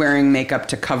that she's wearing makeup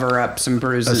to cover up some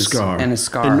bruises and a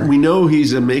scar. And we know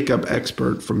he's a makeup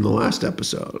expert from the last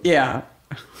episode. Yeah.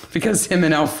 Because him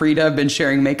and Elfrida have been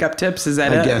sharing makeup tips? Is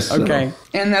that it? I guess so. Okay.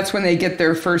 And that's when they get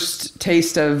their first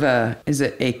taste of, is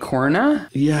it acorna?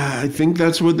 Yeah, I think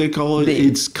that's what they call it.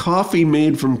 It's coffee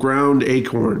made from ground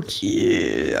acorns.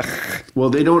 Yeah. Well,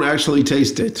 they don't actually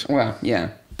taste it. Well, yeah.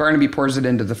 Barnaby pours it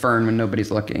into the fern when nobody's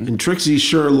looking. And Trixie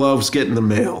sure loves getting the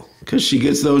mail because she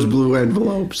gets those blue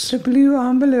envelopes. The blue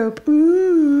envelope.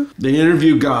 Ooh. They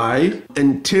interview Guy,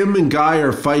 and Tim and Guy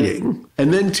are fighting.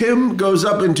 And then Tim goes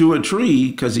up into a tree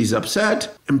because he's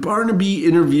upset, and Barnaby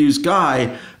interviews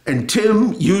Guy, and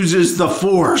Tim uses the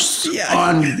force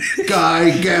on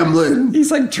Guy Gamlin. He's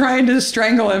like trying to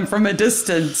strangle him from a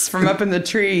distance from up in the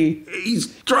tree.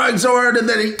 He's trying so hard, and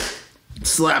then he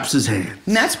slaps his hand.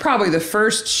 And that's probably the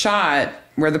first shot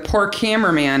where the poor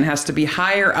cameraman has to be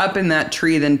higher up in that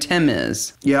tree than Tim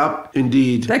is. Yep,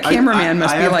 indeed. That cameraman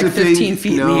must be like 15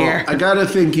 feet in the air. I gotta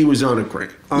think he was on a crane.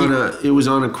 It was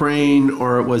on a crane,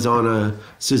 or it was on a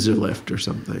scissor lift or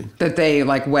something. That they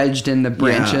like wedged in the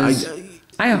branches. Yeah,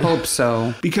 I hope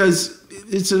so. Because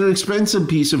it's an expensive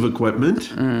piece of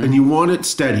equipment, and you want it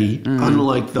steady,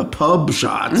 unlike the pub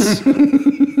shots.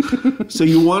 So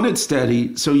you want it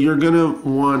steady, so you're going to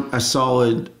want a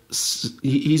solid...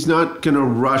 He's not going to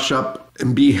rush up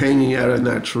and be hanging out in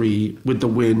that tree with the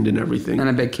wind and everything. And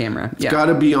a big camera. It's got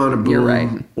to be on a boom You're right.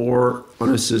 or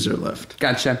on a scissor lift.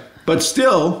 Gotcha. But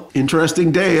still,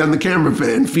 interesting day on the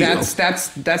cameraman field. That's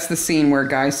the scene where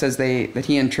Guy says that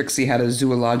he and Trixie had a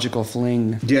zoological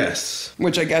fling. Yes.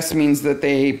 Which I guess means that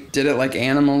they did it like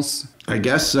animals. I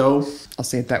guess so. I'll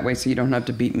say it that way so you don't have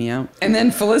to beat me out. And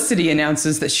then Felicity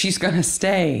announces that she's going to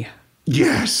stay.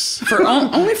 Yes. For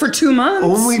only for 2 months.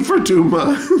 Only for 2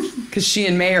 months. Because she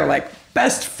and May are like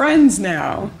best friends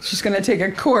now. She's going to take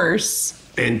a course.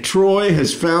 And Troy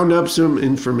has found up some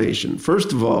information.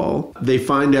 First of all, they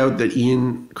find out that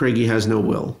Ian Craigie has no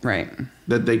will. Right.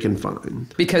 That they can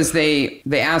find. Because they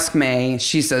ask May,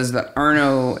 she says that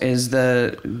Arno is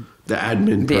the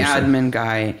admin person. Admin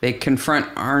guy. They confront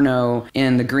Arno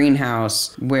in the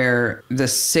greenhouse where the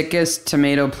sickest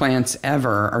tomato plants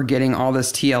ever are getting all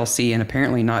this TLC and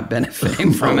apparently not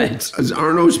benefiting from it. Is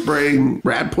Arno spraying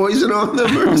rat poison on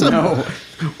them or something? No.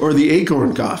 Or the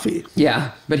acorn coffee.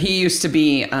 Yeah, but he used to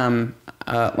be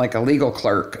like a legal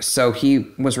clerk, so he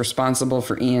was responsible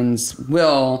for Ian's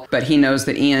will, but he knows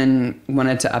that Ian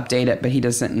wanted to update it, but he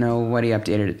doesn't know what he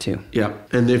updated it to. Yeah,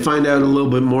 and they find out a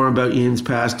little bit more about Ian's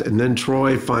past, and then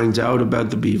Troy finds out about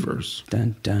the beavers.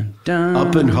 Dun, dun, dun.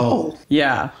 Up in Hull.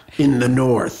 Yeah. In the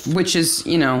north. Which is,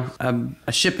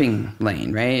 a shipping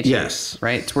lane, right? Yes.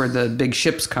 Right? It's where the big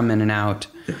ships come in and out.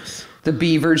 Yes. The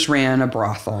beavers ran a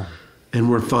brothel. And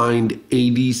were fined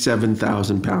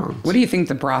 £87,000. What do you think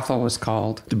the brothel was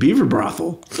called? The Beaver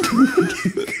Brothel.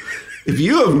 If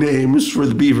you have names for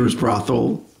the Beaver's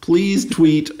Brothel, please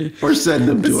tweet or send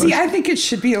them to us. See, I think it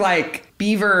should be like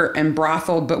beaver and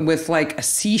brothel, but with like a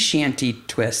sea shanty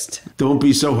twist. Don't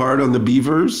be so hard on the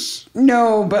beavers.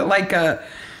 No, but like a...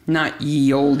 Not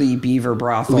ye olde beaver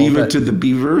brothel. Leave it to the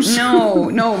beavers? No,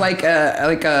 like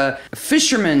a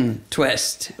fisherman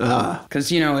twist.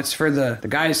 Because, it's for the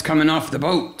guys coming off the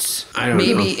boats. I don't know.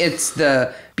 Maybe it's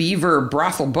the beaver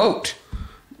brothel boat.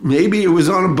 Maybe it was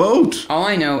on a boat. All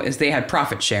I know is they had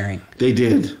profit sharing. They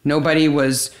did. Nobody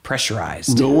was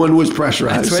pressurized. No one was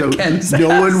pressurized. That's what Ken says.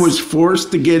 No one was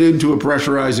forced to get into a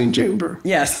pressurizing chamber.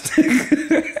 Yes.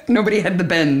 Nobody had the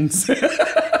bends.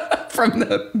 From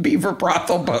the beaver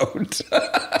brothel boat.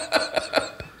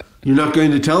 You're not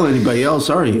going to tell anybody else,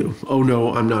 are you? Oh,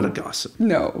 no, I'm not a gossip.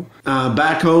 No.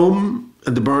 Back home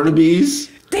at the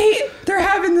Barnabys. They're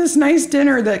having this nice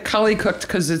dinner that Cully cooked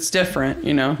because it's different,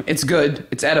 It's good.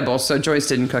 It's edible, so Joyce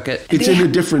didn't cook it. It's in a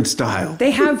different style. They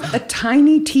have a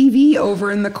tiny TV over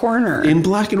in the corner. In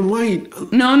black and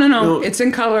white. No. It's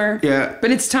in color. Yeah. But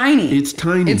it's tiny. It's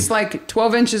tiny. It's like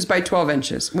 12 inches by 12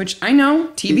 inches, which I know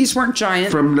TVs weren't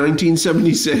giant. From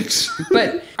 1976.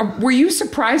 But were you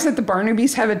surprised that the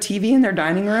Barnabys have a TV in their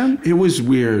dining room? It was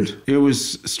weird. It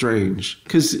was strange.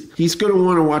 Because he's going to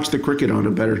want to watch the cricket on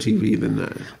a better TV than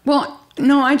that. Well,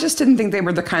 no, I just didn't think they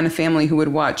were the kind of family who would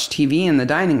watch TV in the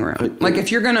dining room. Like, if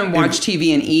you're going to watch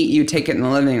TV and eat, you take it in the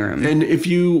living room. And if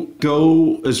you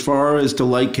go as far as to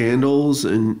light candles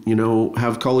and,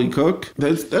 have Cully cook,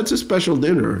 that's a special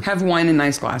dinner. Have wine in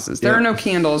nice glasses. There are no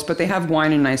candles, but they have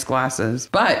wine in nice glasses.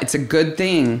 But it's a good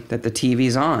thing that the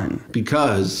TV's on.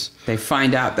 Because they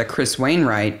find out that Chris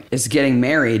Wainwright is getting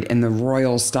married in the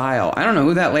royal style. I don't know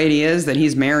who that lady is that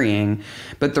he's marrying,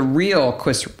 but the real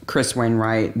Chris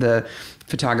Wainwright, the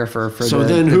photographer for So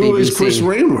then who is Chris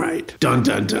Wainwright? Dun,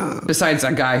 dun, dun. Besides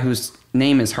that guy whose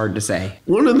name is hard to say.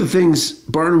 One of the things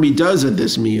Barnaby does at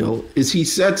this meal is he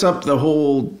sets up the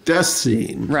whole death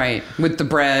scene. Right, with the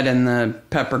bread and the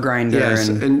pepper grinder. Yes,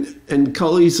 and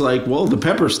Cully's like, well, the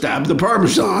pepper stabbed the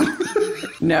Parmesan.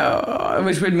 No,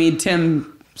 which would mean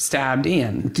Tim stabbed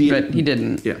Ian, but he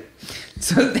didn't. Yeah.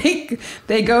 So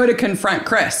they go to confront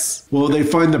Chris. Well, they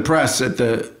find the press at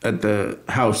the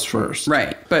house first.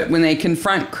 Right. But when they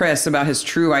confront Chris about his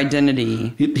true identity,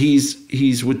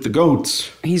 he's with the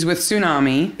goats. He's with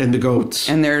Tsunami and the goats.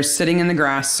 And they're sitting in the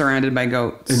grass surrounded by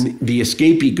goats. And the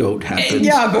escapee goat happens.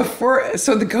 Yeah,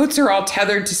 so the goats are all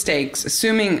tethered to stakes,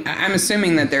 I'm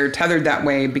assuming that they're tethered that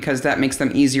way because that makes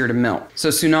them easier to milk. So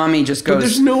Tsunami just goes. But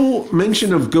there's no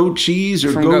mention of goat cheese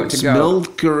or goat's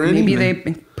milk or anything. Maybe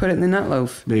they put it in the nut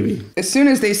loaf. Maybe. As soon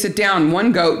as they sit down,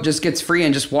 one goat just gets free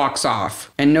and just walks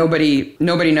off. And nobody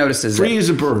notices Free as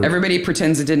a bird. Everybody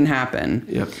pretends it didn't happen.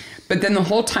 Yep. But then the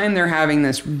whole time they're having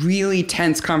this really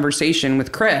tense conversation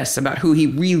with Chris about who he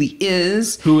really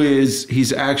is.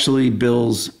 He's actually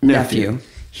Bill's nephew.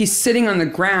 He's sitting on the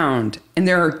ground and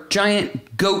there are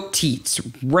giant goat teats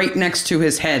right next to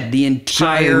his head the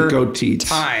entire goat teats.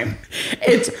 time.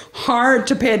 It's hard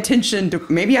to pay attention to.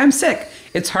 Maybe I'm sick.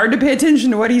 It's hard to pay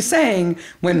attention to what he's saying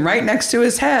when right next to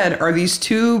his head are these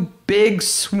two big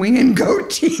swinging goat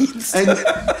teats.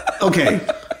 Okay,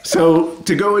 so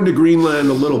to go into Greenland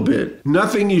a little bit,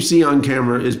 nothing you see on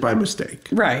camera is by mistake.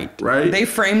 Right. Right? They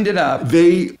framed it up.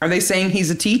 Are they saying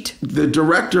he's a teat? The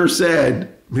director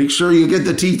said, make sure you get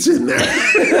the teats in there.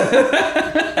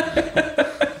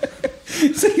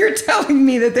 So you're telling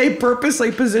me that they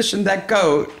purposely positioned that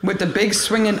goat with the big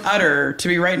swinging udder to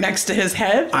be right next to his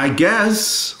head? I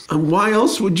guess. Why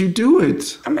else would you do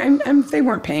it? They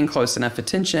weren't paying close enough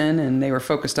attention and they were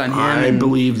focused on him. I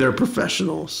believe they're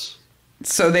professionals.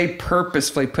 So they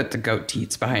purposefully put the goat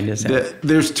teats behind his head.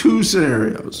 There's two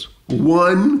scenarios.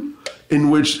 One in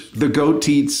which the goat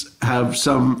teats have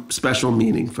some special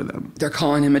meaning for them. They're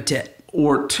calling him a tit.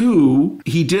 Or two,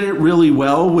 he did it really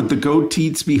well with the goat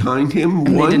teats behind him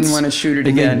And once. they didn't want to shoot it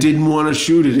and again. they didn't want to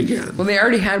shoot it again. Well, they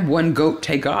already had one goat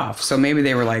take off, so maybe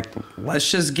they were like, let's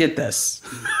just get this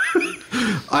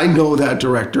I know that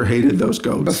director hated those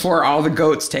goats. before all the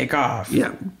goats take off.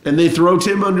 Yeah. And they throw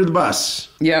Tim under the bus.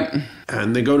 Yep.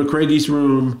 And they go to Craigie's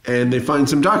room and they find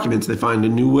some documents. They find a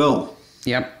new will.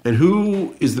 Yep. And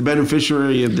who is the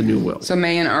beneficiary of the new will? So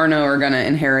May and Arno are going to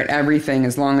inherit everything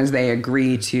as long as they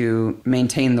agree to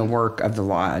maintain the work of the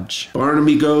lodge.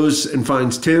 Barnaby goes and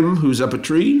finds Tim, who's up a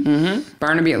tree. Mm-hmm.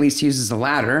 Barnaby at least uses the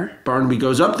ladder. Barnaby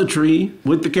goes up the tree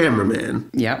with the cameraman.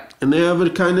 Yep. And they have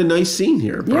a kind of nice scene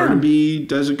here. Yeah. Barnaby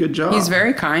does a good job. He's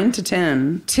very kind to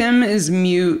Tim. Tim is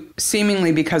mute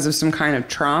seemingly because of some kind of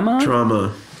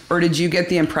trauma. Or did you get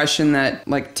the impression that,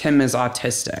 like, Tim is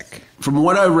autistic? From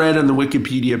what I read on the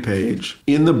Wikipedia page,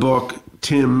 in the book,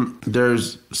 Tim,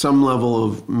 there's some level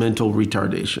of mental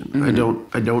retardation. Mm-hmm.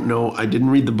 I don't know. I didn't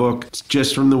read the book. It's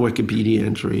just from the Wikipedia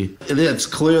entry. That's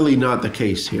clearly not the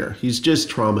case here. He's just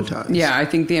traumatized. Yeah, I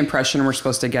think the impression we're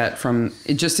supposed to get from,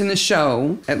 just in the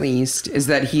show, at least, is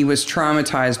that he was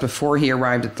traumatized before he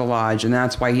arrived at the lodge, and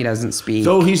that's why he doesn't speak.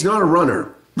 Though he's not a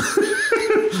runner.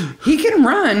 He can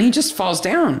run. He just falls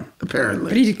down. Apparently.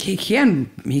 But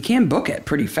he can book it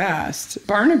pretty fast.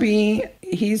 Barnaby,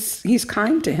 he's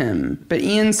kind to him. But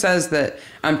Tim says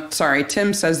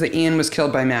that Ian was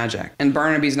killed by magic. And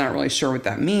Barnaby's not really sure what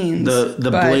that means. The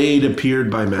blade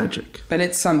appeared by magic. But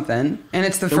it's something. And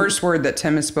it's the first word that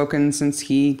Tim has spoken since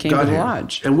he came to the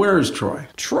lodge. And where is Troy?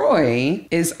 Troy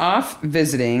is off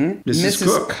visiting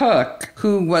Mrs. Cook,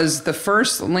 who was the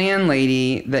first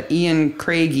landlady that Ian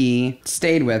Craigie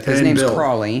stayed with. His name's Bill.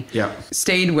 Crawley. Yeah.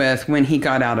 Stayed with when he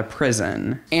got out of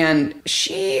prison. And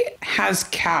she has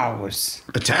cows.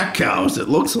 Attack cows, it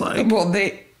looks like. Well,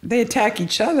 they attack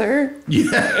each other.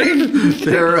 Yeah.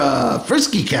 They're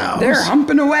frisky cows. They're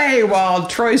humping away while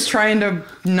Troy's trying to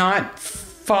not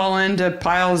fall into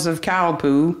piles of cow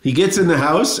poo. He gets in the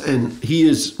house and he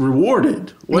is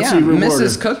rewarded. What's he rewarded?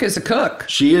 Mrs. Cook is a cook.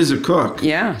 She is a cook.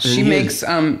 Yeah, she makes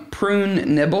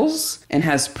prune nibbles and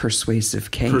has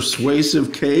persuasive cake.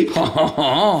 Persuasive cake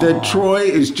that Troy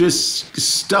is just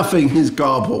stuffing his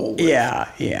gob hole with. Yeah.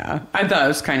 I thought it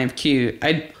was kind of cute.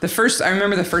 I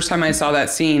remember the first time I saw that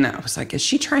scene, I was like, is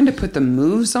she trying to put the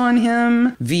moves on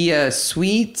him via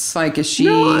sweets? Like, is she...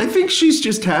 No, I think she's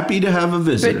just happy to have a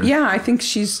visitor. But yeah, I think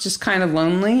she's just kind of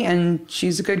lonely and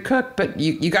she's a good cook. But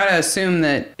you got to assume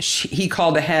that he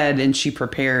called ahead and she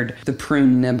prepared the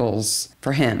prune nibbles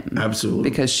for him. Absolutely.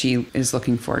 Because she is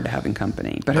looking forward to having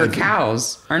company. But her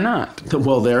cows are not.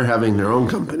 Well, they're having their own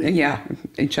company. Yeah,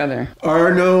 each other.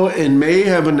 Arno and May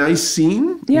have a nice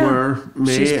scene where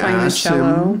She's May playing the asks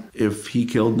cello. him if he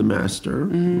killed the master.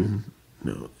 Mm-hmm.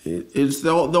 No, it's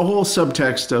the whole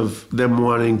subtext of them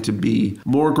wanting to be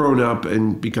more grown up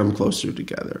and become closer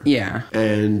together. Yeah.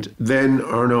 And then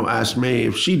Arno asks May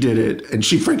if she did it, and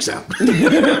she freaks out.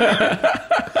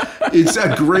 It's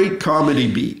a great comedy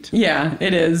beat. Yeah,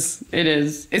 it is. It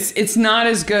is. It's not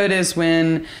as good as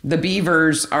when the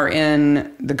beavers are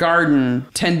in the garden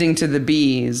tending to the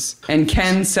bees, and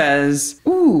Ken says,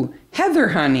 "Ooh, Heather,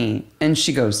 honey." And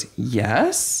she goes,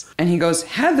 "Yes." And he goes,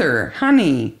 "Heather,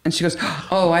 honey." And she goes,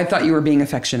 "Oh, I thought you were being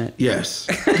affectionate." Yes.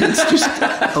 It's just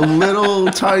a little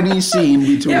tiny scene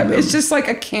between them. It's just like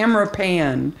a camera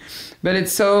pan, but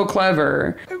it's so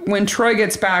clever. When Troy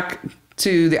gets back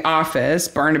to the office,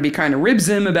 Barnaby kind of ribs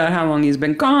him about how long he's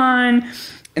been gone.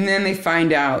 And then they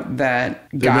find out that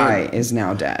Guy is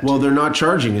now dead. Well, they're not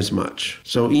charging as much.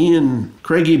 So Ian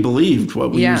Craigie believed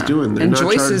what he was doing. And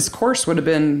Joyce's course would have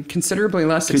been considerably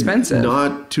less expensive.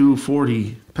 Not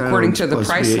 £240 according to the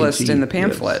price VAT. list in the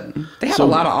pamphlet. Yes. They had a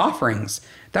lot of offerings.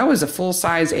 That was a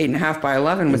full-size 8.5 by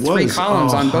 11 with 3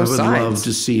 columns on both sides. I would love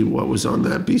to see what was on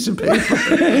that piece of paper.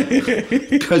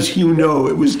 Because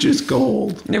it was just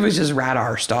gold. It was just rat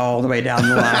arsed all the way down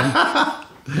the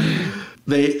line.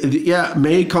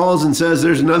 May calls and says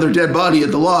there's another dead body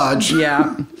at the lodge.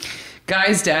 Yeah.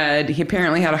 Guy's dead. He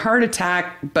apparently had a heart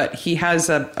attack, but he has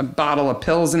a bottle of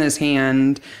pills in his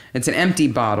hand. It's an empty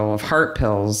bottle of heart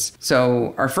pills.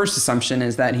 So our first assumption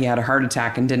is that he had a heart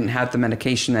attack and didn't have the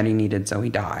medication that he needed, so he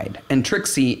died. And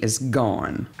Trixie is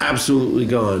gone. Absolutely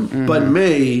gone. Mm-hmm. But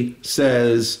May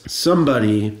says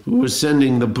somebody who was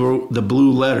sending the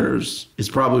blue letters is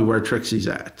probably where Trixie's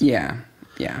at. Yeah.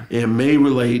 And may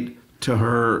relate to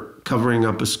her covering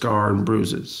up a scar and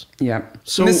bruises. Yep.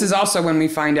 So this is also when we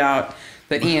find out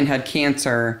that Ian had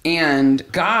cancer. And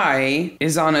Guy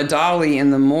is on a dolly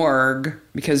in the morgue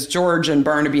because George and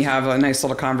Barnaby have a nice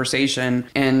little conversation.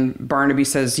 And Barnaby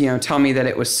says, tell me that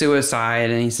it was suicide.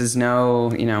 And he says,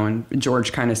 no, and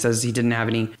George kind of says he didn't have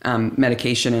any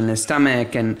medication in his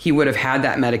stomach and he would have had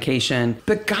that medication.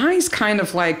 But Guy's kind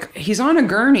of like, he's on a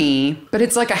gurney, but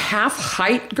it's like a half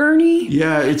height gurney.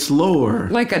 Yeah, it's lower.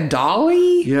 Like a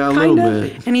dolly? Yeah, a little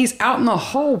bit. And he's out in the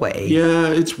hallway. Yeah,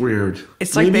 it's weird.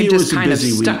 It's like they just kind of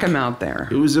stuck him out there.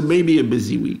 It was maybe a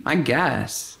busy week. I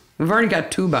guess. We've already got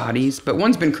 2 bodies, but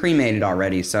one's been cremated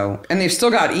already, so. And they've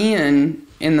still got Ian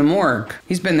in the morgue.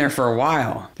 He's been there for a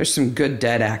while. There's some good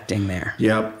dead acting there.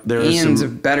 Yep. Ian's a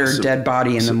better dead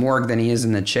body in the morgue than he is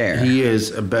in the chair. He is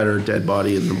a better dead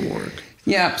body in the morgue.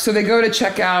 Yeah, so they go to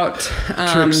check out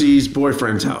Trixie's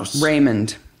boyfriend's house.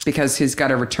 Raymond, because he's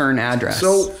got a return address.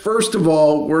 So, first of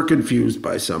all, we're confused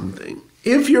by something.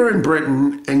 If you're in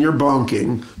Britain and you're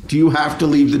bonking, do you have to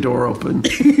leave the door open?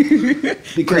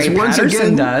 Because once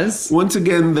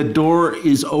again, the door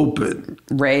is open.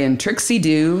 Ray and Trixie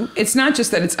do. It's not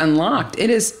just that it's unlocked. It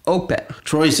is open.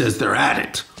 Troy says they're at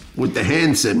it with the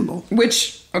hand symbol.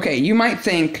 Which, okay, you might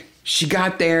think she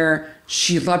got there,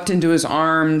 she leapt into his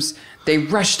arms, they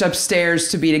rushed upstairs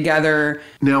to be together.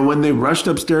 Now, when they rushed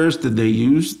upstairs, did they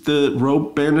use the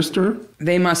rope banister?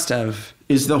 They must have.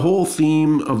 Is the whole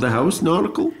theme of the house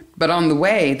nautical? But on the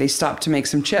way, they stopped to make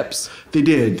some chips. They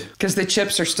did. Because the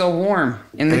chips are still warm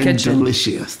in the kitchen.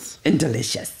 Delicious. And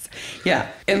delicious. Yeah.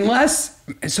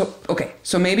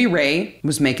 So maybe Ray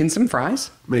was making some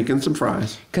fries.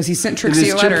 Because he sent Trixie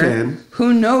a letter.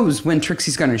 Who knows when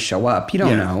Trixie's going to show up? You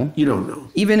don't know. You don't know.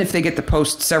 Even if they get the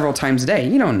post several times a day,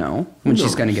 you don't know when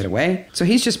she's going to get away. So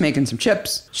he's just making some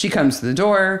chips. She comes to the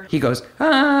door. He goes,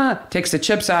 takes the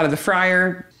chips out of the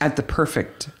fryer at the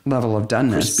perfect level of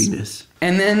doneness. Crispiness.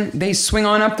 And then they swing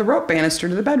on up the rope banister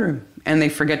to the bedroom. And they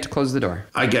forget to close the door.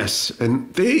 I guess.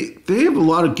 And they have a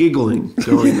lot of giggling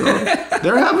going on.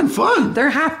 They're having fun.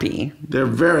 They're happy. They're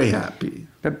very happy.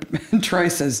 But Troy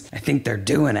says, I think they're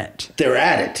doing it. They're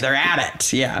at it. They're at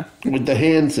it, yeah. With the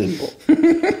hand symbol.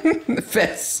 The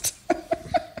fist.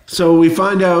 So we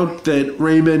find out that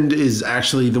Raymond is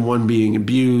actually the one being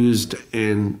abused,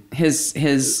 and his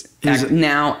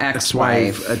now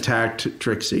ex-wife attacked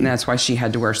Trixie. And that's why she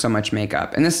had to wear so much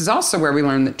makeup. And this is also where we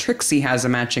learn that Trixie has a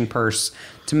matching purse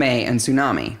to May and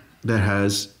Tsunami. That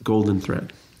has golden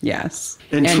thread. Yes.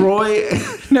 And Troy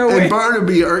and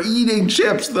Barnaby are eating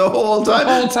chips the whole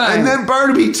time. And then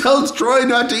Barnaby tells Troy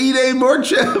not to eat any more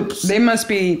chips. They must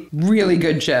be really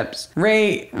good chips.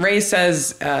 Ray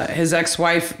says his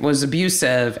ex-wife was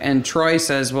abusive, and Troy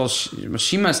says, well,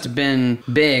 she must have been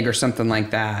big or something like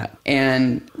that.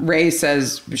 And Ray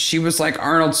says she was like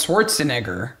Arnold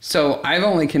Schwarzenegger. So I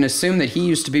only can assume that he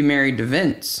used to be married to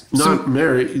Vince. Not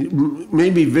married.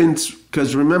 Maybe Vince...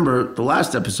 Because remember, the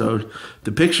last episode,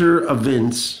 the picture of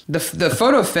Vince... The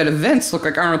photo fit of Vince looked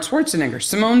like Arnold Schwarzenegger,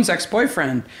 Simone's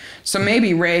ex-boyfriend. So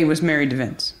maybe Ray was married to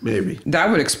Vince. Maybe. That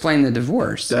would explain the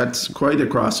divorce. That's quite a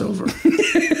crossover.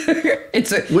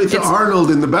 With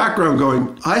Arnold in the background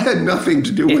going, I had nothing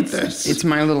to do with this. It's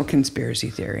my little conspiracy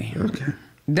theory. Okay.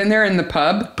 Then they're in the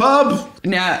pub.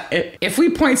 Now, if we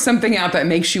point something out that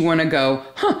makes you want to go,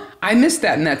 I missed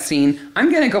that in that scene,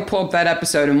 I'm going to go pull up that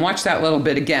episode and watch that little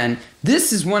bit again.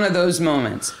 This is one of those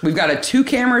moments. We've got a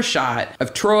 2-camera shot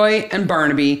of Troy and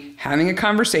Barnaby having a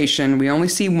conversation. We only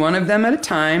see one of them at a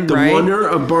time, right? The wonder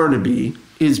of Barnaby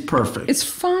is perfect. It's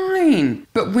fine.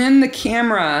 But when the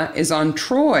camera is on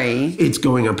Troy... It's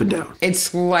going up and down.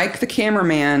 It's like the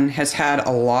cameraman has had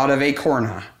a lot of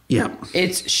acorna. Yeah.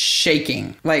 It's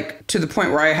shaking, like to the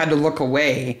point where I had to look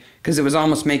away because it was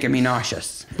almost making me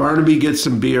nauseous. Barnaby gets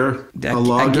some beer, a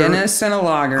lager. A Guinness and a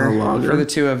lager for the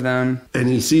 2 of them. And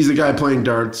he sees the guy playing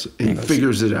darts and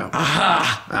figures it out.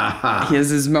 Aha! He has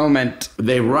his moment.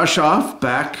 They rush off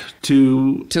back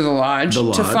to the lodge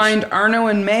to find Arno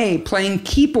and May playing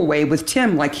keep away with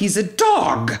Tim like he's a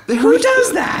dog. Who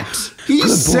does that?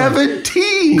 He's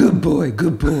 17.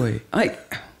 Good boy.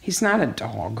 He's not a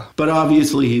dog. But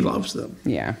obviously he loves them.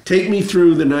 Yeah. Take me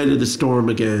through the night of the storm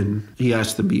again, he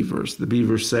asked the Beavers. The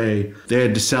Beavers say they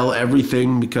had to sell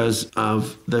everything because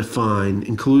of the fine,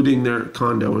 including their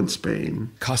condo in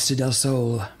Spain. Costa del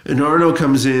Sol. And Arno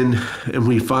comes in, and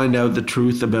we find out the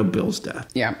truth about Bill's death.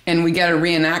 Yeah. And we get a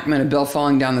reenactment of Bill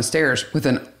falling down the stairs with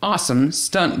an awesome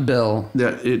stunt Bill.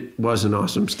 Yeah, it was an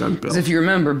awesome stunt Bill. If you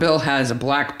remember, Bill has a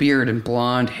black beard and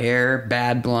blonde hair,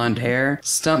 bad blonde hair.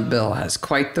 Stunt Bill has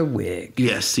quite the wig.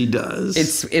 Yes, he does.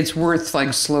 It's worth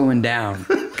like slowing down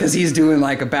because he's doing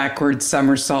like a backward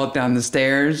somersault down the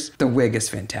stairs. The wig is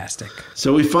fantastic.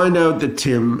 So we find out that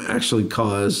Tim actually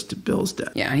caused Bill's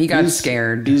death. Yeah, he got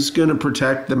scared. He's going to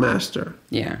protect the master.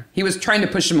 Yeah. He was trying to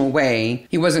push him away.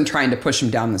 He wasn't trying to push him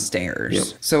down the stairs.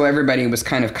 Yep. So everybody was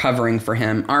kind of covering for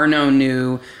him. Arno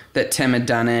knew that Tim had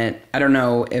done it. I don't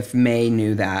know if May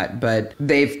knew that, but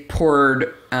they've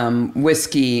poured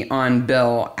whiskey on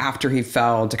Bill after he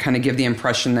fell to kind of give the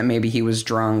impression that maybe he was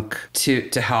drunk to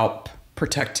help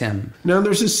protect him. Now,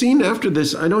 there's a scene after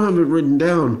this. I don't have it written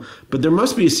down, but there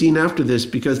must be a scene after this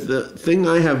because the thing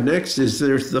I have next is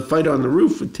there's the fight on the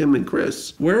roof with Tim and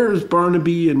Chris. Where is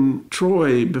Barnaby and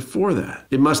Troy before that?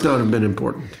 It must not have been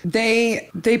important. They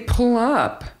pull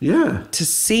up Yeah. to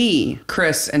see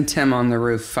Chris and Tim on the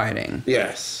roof fighting.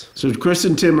 Yes. So Chris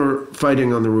and Tim are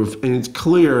fighting on the roof, and it's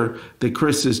clear that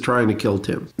Chris is trying to kill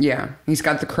Tim. Yeah, he's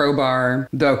got the crowbar,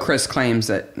 though Chris claims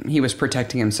that he was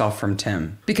protecting himself from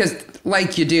Tim. Because,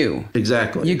 like you do,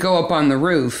 Exactly. you go up on the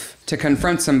roof to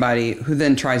confront somebody who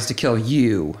then tries to kill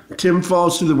you. Tim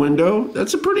falls through the window.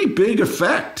 That's a pretty big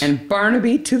effect. And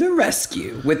Barnaby to the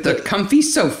rescue with the comfy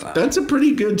sofa. That's a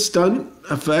pretty good stunt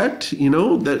effect,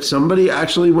 that somebody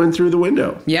actually went through the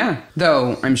window. Yeah,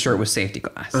 though I'm sure it was safety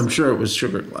glass. I'm sure it was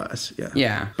sugar glass, yeah.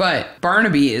 Yeah, but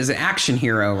Barnaby is an action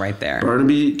hero right there.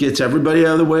 Barnaby gets everybody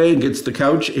out of the way and gets the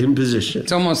couch in position.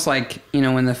 It's almost like,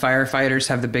 when the firefighters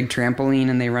have the big trampoline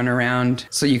and they run around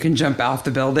so you can jump off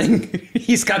the building.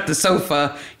 He's got the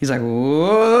sofa. He's like,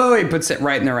 whoa, he puts it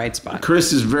right in the right spot.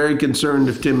 Chris is very concerned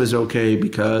if Tim is okay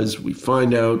because we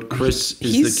find out Chris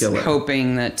is the killer. He's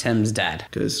hoping that Tim's dead.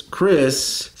 Because Chris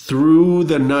threw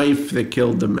the knife that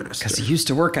killed the master. Because he used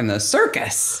to work in the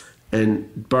circus.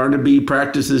 And Barnaby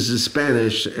practices his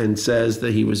Spanish and says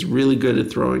that he was really good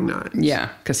at throwing knives. Yeah,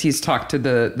 because he's talked to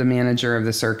the manager of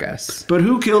the circus. But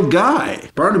who killed Guy?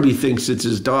 Barnaby thinks it's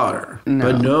his daughter.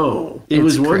 No. But no, it It's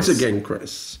was once Chris. again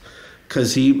Chris.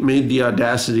 Because he made the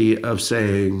audacity of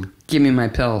saying, Give me my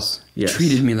pills. Yes.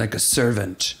 Treated me like a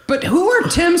servant. But who are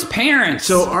Tim's parents?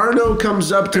 So Arno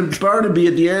comes up to Barnaby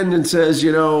at the end and says,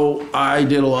 I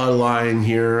did a lot of lying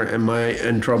here and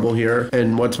in trouble here.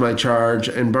 And what's my charge?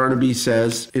 And Barnaby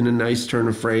says in a nice turn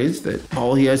of phrase that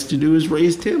all he has to do is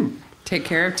raise Tim. Take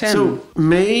care of Tim. So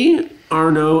May,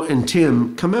 Arno, and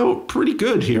Tim come out pretty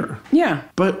good here. Yeah.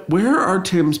 But where are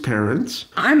Tim's parents?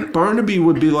 Barnaby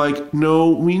would be like, no,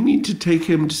 we need to take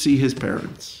him to see his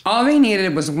parents. All they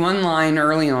needed was one line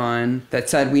early on that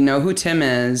said, we know who Tim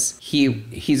is.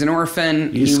 He's an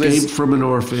orphan. He escaped from an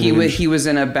orphanage. He was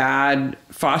in a bad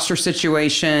foster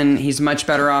situation. He's much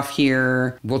better off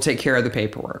here. We'll take care of the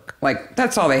paperwork. Like,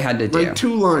 that's all they had to do. Like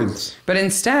 2 lines. But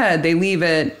instead, they leave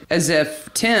it as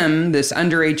if Tim, this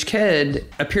underage kid,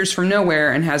 appears from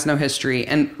nowhere and has no history.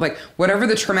 And, like, whatever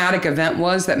the traumatic event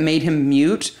was that made him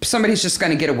mute, somebody's just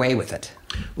going to get away with it.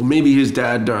 Well, maybe his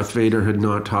dad, Darth Vader, had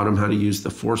not taught him how to use the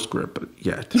Force grip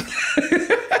yet.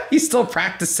 He's still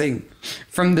practicing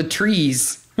from the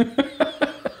trees.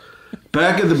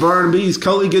 Back at the Barnaby's,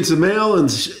 Cully gets a mail, and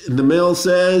the mail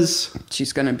says...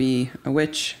 She's going to be a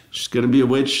witch. She's going to be a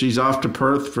witch. She's off to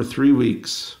Perth for 3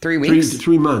 weeks. 3 weeks?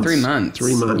 3 months. 3 months.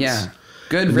 3 months. Yeah.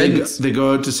 Good riddance. They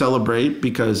go out to celebrate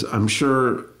because I'm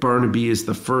sure Barnaby is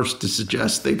the first to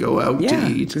suggest they go out to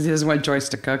eat. Because he doesn't want Joyce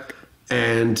to cook.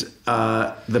 And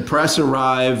the press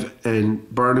arrive,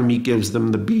 and Barnaby gives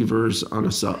them the beavers on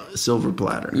a silver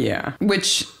platter. Yeah.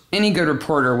 Which any good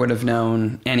reporter would have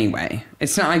known anyway.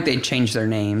 It's not like they changed their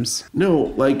names.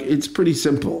 No, it's pretty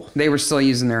simple. They were still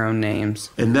using their own names.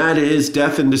 And that is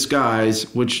Death in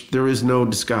Disguise, which there is no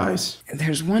disguise.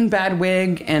 There's one bad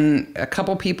wig and a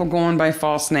couple people going by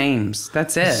false names.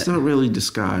 That's it. It's not really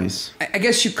disguise. I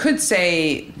guess you could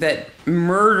say that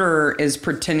murder is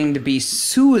pretending to be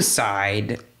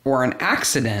suicide or an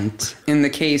accident in the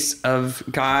case of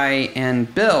Guy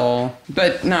and Bill,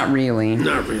 but not really.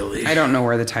 Not really. I don't know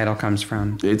where the title comes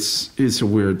from. It's a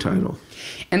weird title.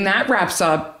 And that wraps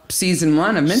up season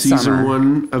 1 of Midsomer. Season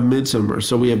 1 of Midsomer.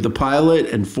 So we have the pilot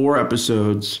and 4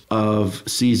 episodes of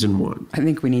season 1. I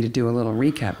think we need to do a little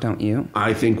recap, don't you?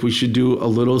 I think we should do a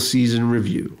little season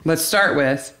review. Let's start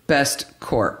with Best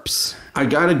Corpse. I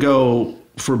gotta go,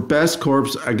 for Best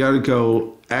Corpse, I gotta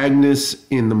go Agnes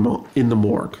in the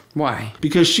morgue. Why?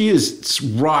 Because she is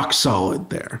rock solid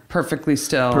there. Perfectly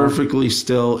still. Perfectly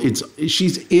still.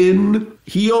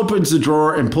 He opens the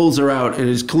drawer and pulls her out, and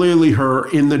it's clearly her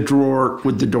in the drawer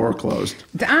with the door closed.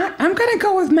 I'm going to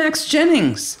go with Max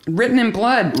Jennings, Written in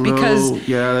Blood, because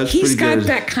he's got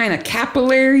that kind of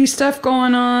capillary stuff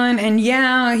going on. And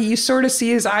yeah, you sort of see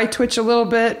his eye twitch a little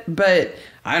bit, but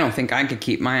I don't think I could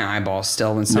keep my eyeballs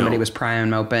still when somebody was prying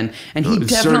them open. And he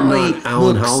definitely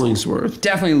Alan Hollingsworth.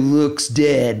 Definitely looks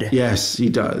dead. Yes, he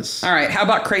does. All right, how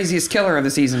about Craziest Killer of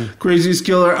the season? Craziest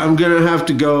Killer, I'm going to have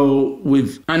to go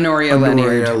with Honoria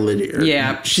Lynyard.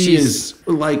 Yeah, she is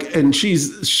like, and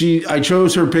I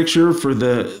chose her picture for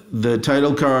the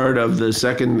title card of the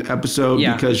second episode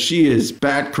because she is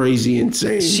bat crazy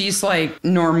insane. She's like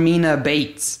Normina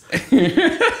Bates.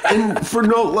 And for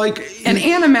and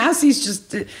Anna Massey's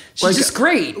she's just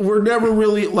great. We're never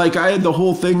really, I had the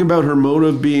whole thing about her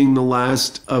motive being the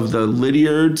last of the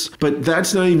Lynyards, but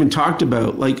that's not even talked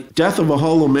about. Death of a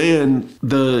Hollow Man,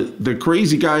 the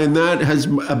crazy guy in that has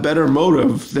a better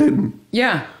motive than...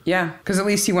 Yeah, because at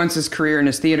least he wants his career in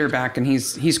his theater back, and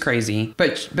he's crazy.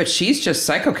 But she's just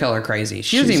psycho killer crazy.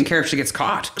 She doesn't even care if she gets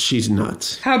caught. She's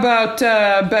nuts. How about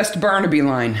best Barnaby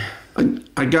line?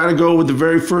 I gotta go with the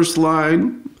very first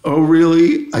line. Oh,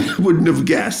 really? I wouldn't have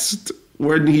guessed.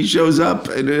 When he shows up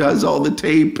and it has all the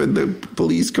tape and the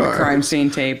police car. Crime scene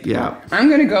tape. Yeah. I'm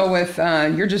going to go with,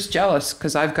 you're just jealous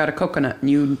because I've got a coconut and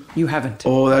you haven't.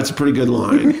 Oh, that's a pretty good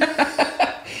line.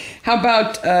 How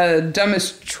about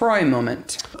dumbest Troy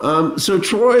moment? So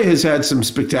Troy has had some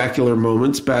spectacular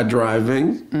moments. Bad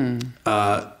driving.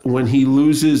 When he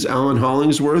loses Alan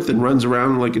Hollingsworth and runs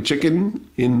around like a chicken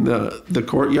in the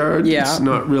courtyard. Yeah. It's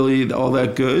not really all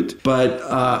that good.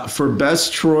 But for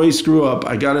best Troy screw up,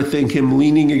 I got to think him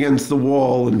leaning against the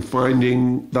wall and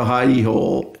finding the hidey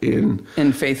hole in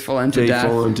Faithful Unto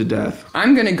Death.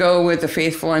 I'm going to go with the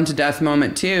Faithful Unto Death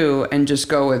moment too and just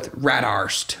go with Rat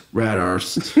Arst.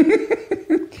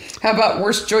 How about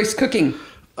worst Joyce cooking?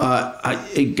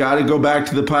 I got to go back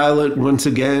to the pilot once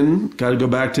again. Got to go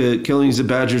back to Killings at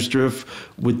Badger's Drift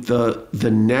with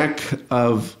the neck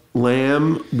of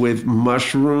lamb with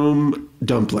mushroom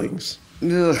dumplings.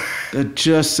 Ugh. That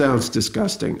just sounds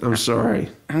disgusting. I'm sorry.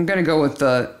 I'm going to go with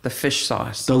the fish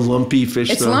sauce. The lumpy fish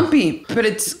sauce. It's lumpy, but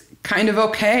it's kind of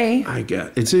okay. I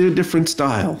get it's in a different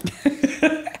style.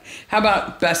 How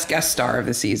about best guest star of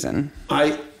the season?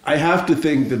 I have to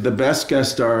think that the best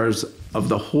guest stars of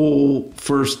the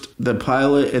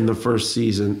pilot and the first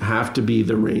season have to be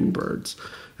the Rainbirds.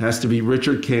 It has to be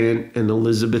Richard Kent and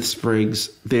Elizabeth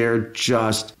Spriggs. They're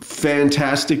just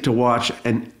fantastic to watch,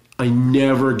 and I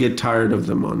never get tired of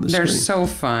them on the screen. They're so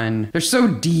fun. They're so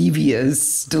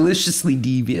devious, deliciously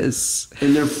devious.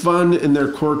 And they're fun and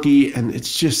they're quirky, and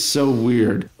it's just so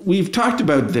weird. We've talked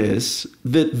about this,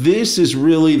 that this is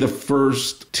really the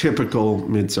first typical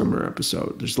Midsomer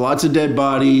episode. There's lots of dead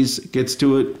bodies. It gets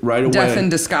to it right away. Death in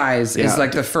Disguise is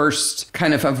like the first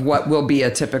kind of what will be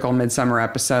a typical Midsomer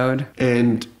episode.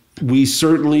 And we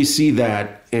certainly see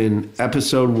that in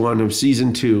episode 1 of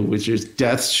season 2, which is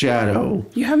Death's Shadow.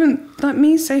 You haven't let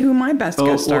me say who my best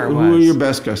guest star was. Who are your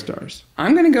best guest stars?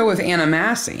 I'm going to go with Anna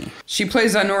Massey. She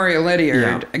plays Honoria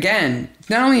Lynyard. Yeah. Again,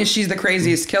 not only is she the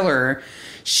craziest killer,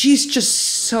 she's just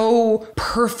so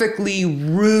perfectly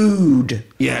rude.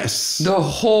 Yes. The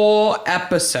whole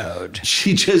episode.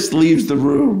 She just leaves the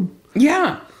room.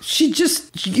 Yeah. You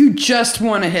just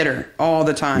want to hit her all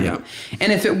the time. Yeah.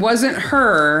 And if it wasn't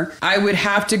her, I would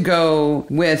have to go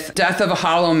with Death of a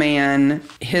Hollow Man,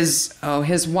 his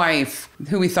wife,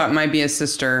 who we thought might be his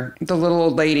sister, the little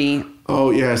old lady. Oh,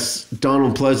 yes.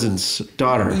 Donald Pleasant's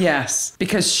daughter. Yes,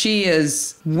 because she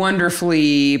is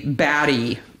wonderfully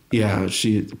batty. Yeah,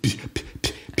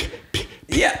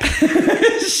 Yeah.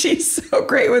 She's so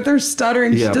great with her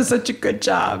stuttering. Yep. She does such a good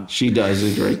job. She does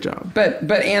a great job.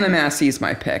 But Anna Massey is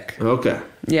my pick. Okay.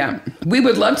 Yeah. We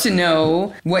would love to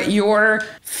know what your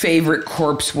favorite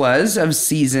corpse was of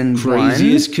season 1.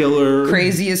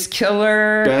 Craziest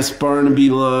killer. Best Barnaby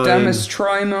line. Dumbest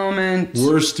Troy moment.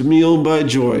 Worst meal by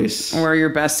Joyce. Or your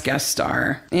best guest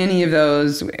star. Any of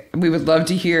those. We would love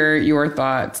to hear your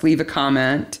thoughts. Leave a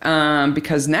comment.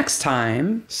 Because next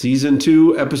time. Season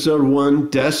 2, episode 1,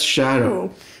 Death's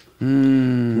Shadow.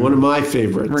 One of my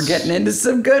favorites. We're getting into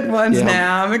some good ones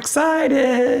now. I'm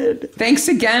excited. Thanks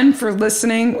again for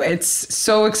listening. It's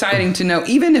so exciting to know.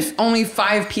 Even if only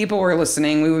 5 people were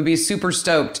listening, we would be super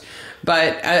stoked.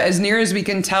 But as near as we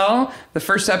can tell, the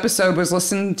first episode was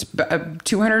listened to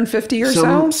 250 or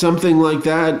so. Something like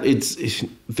that. It's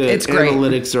great.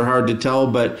 Analytics are hard to tell,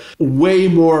 but way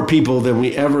more people than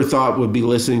we ever thought would be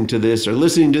listening to this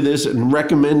and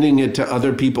recommending it to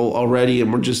other people already.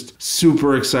 And we're just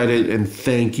super excited. And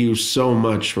thank you so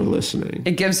much for listening.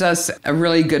 It gives us a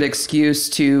really good excuse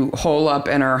to hole up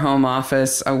in our home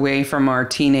office away from our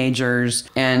teenagers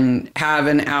and have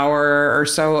an hour or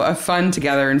so of fun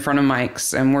together in front of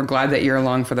mics. And we're glad that you're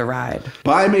along for the ride.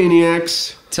 Bye,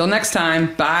 Maniacs. Till next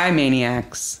time, bye,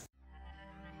 Maniacs.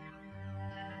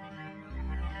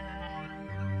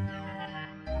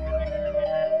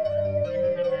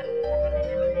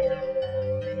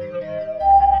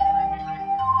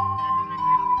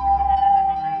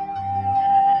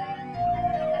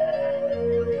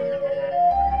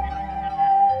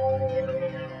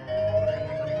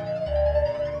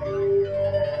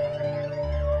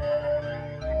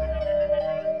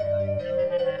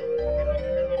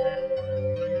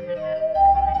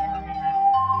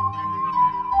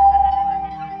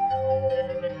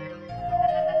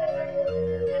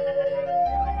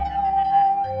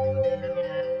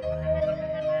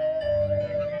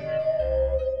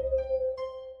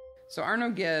 So Arno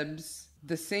Gibbs,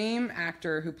 the same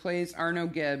actor who plays Arno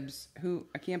Gibbs, who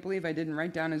I can't believe I didn't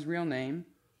write down his real name.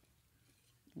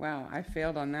 Wow, I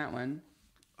failed on that one.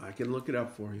 I can look it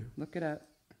up for you. Look it up.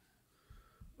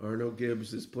 Arno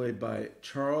Gibbs is played by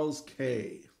Charles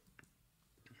Kay.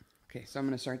 Okay, so I'm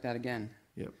going to start that again.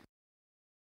 Yep.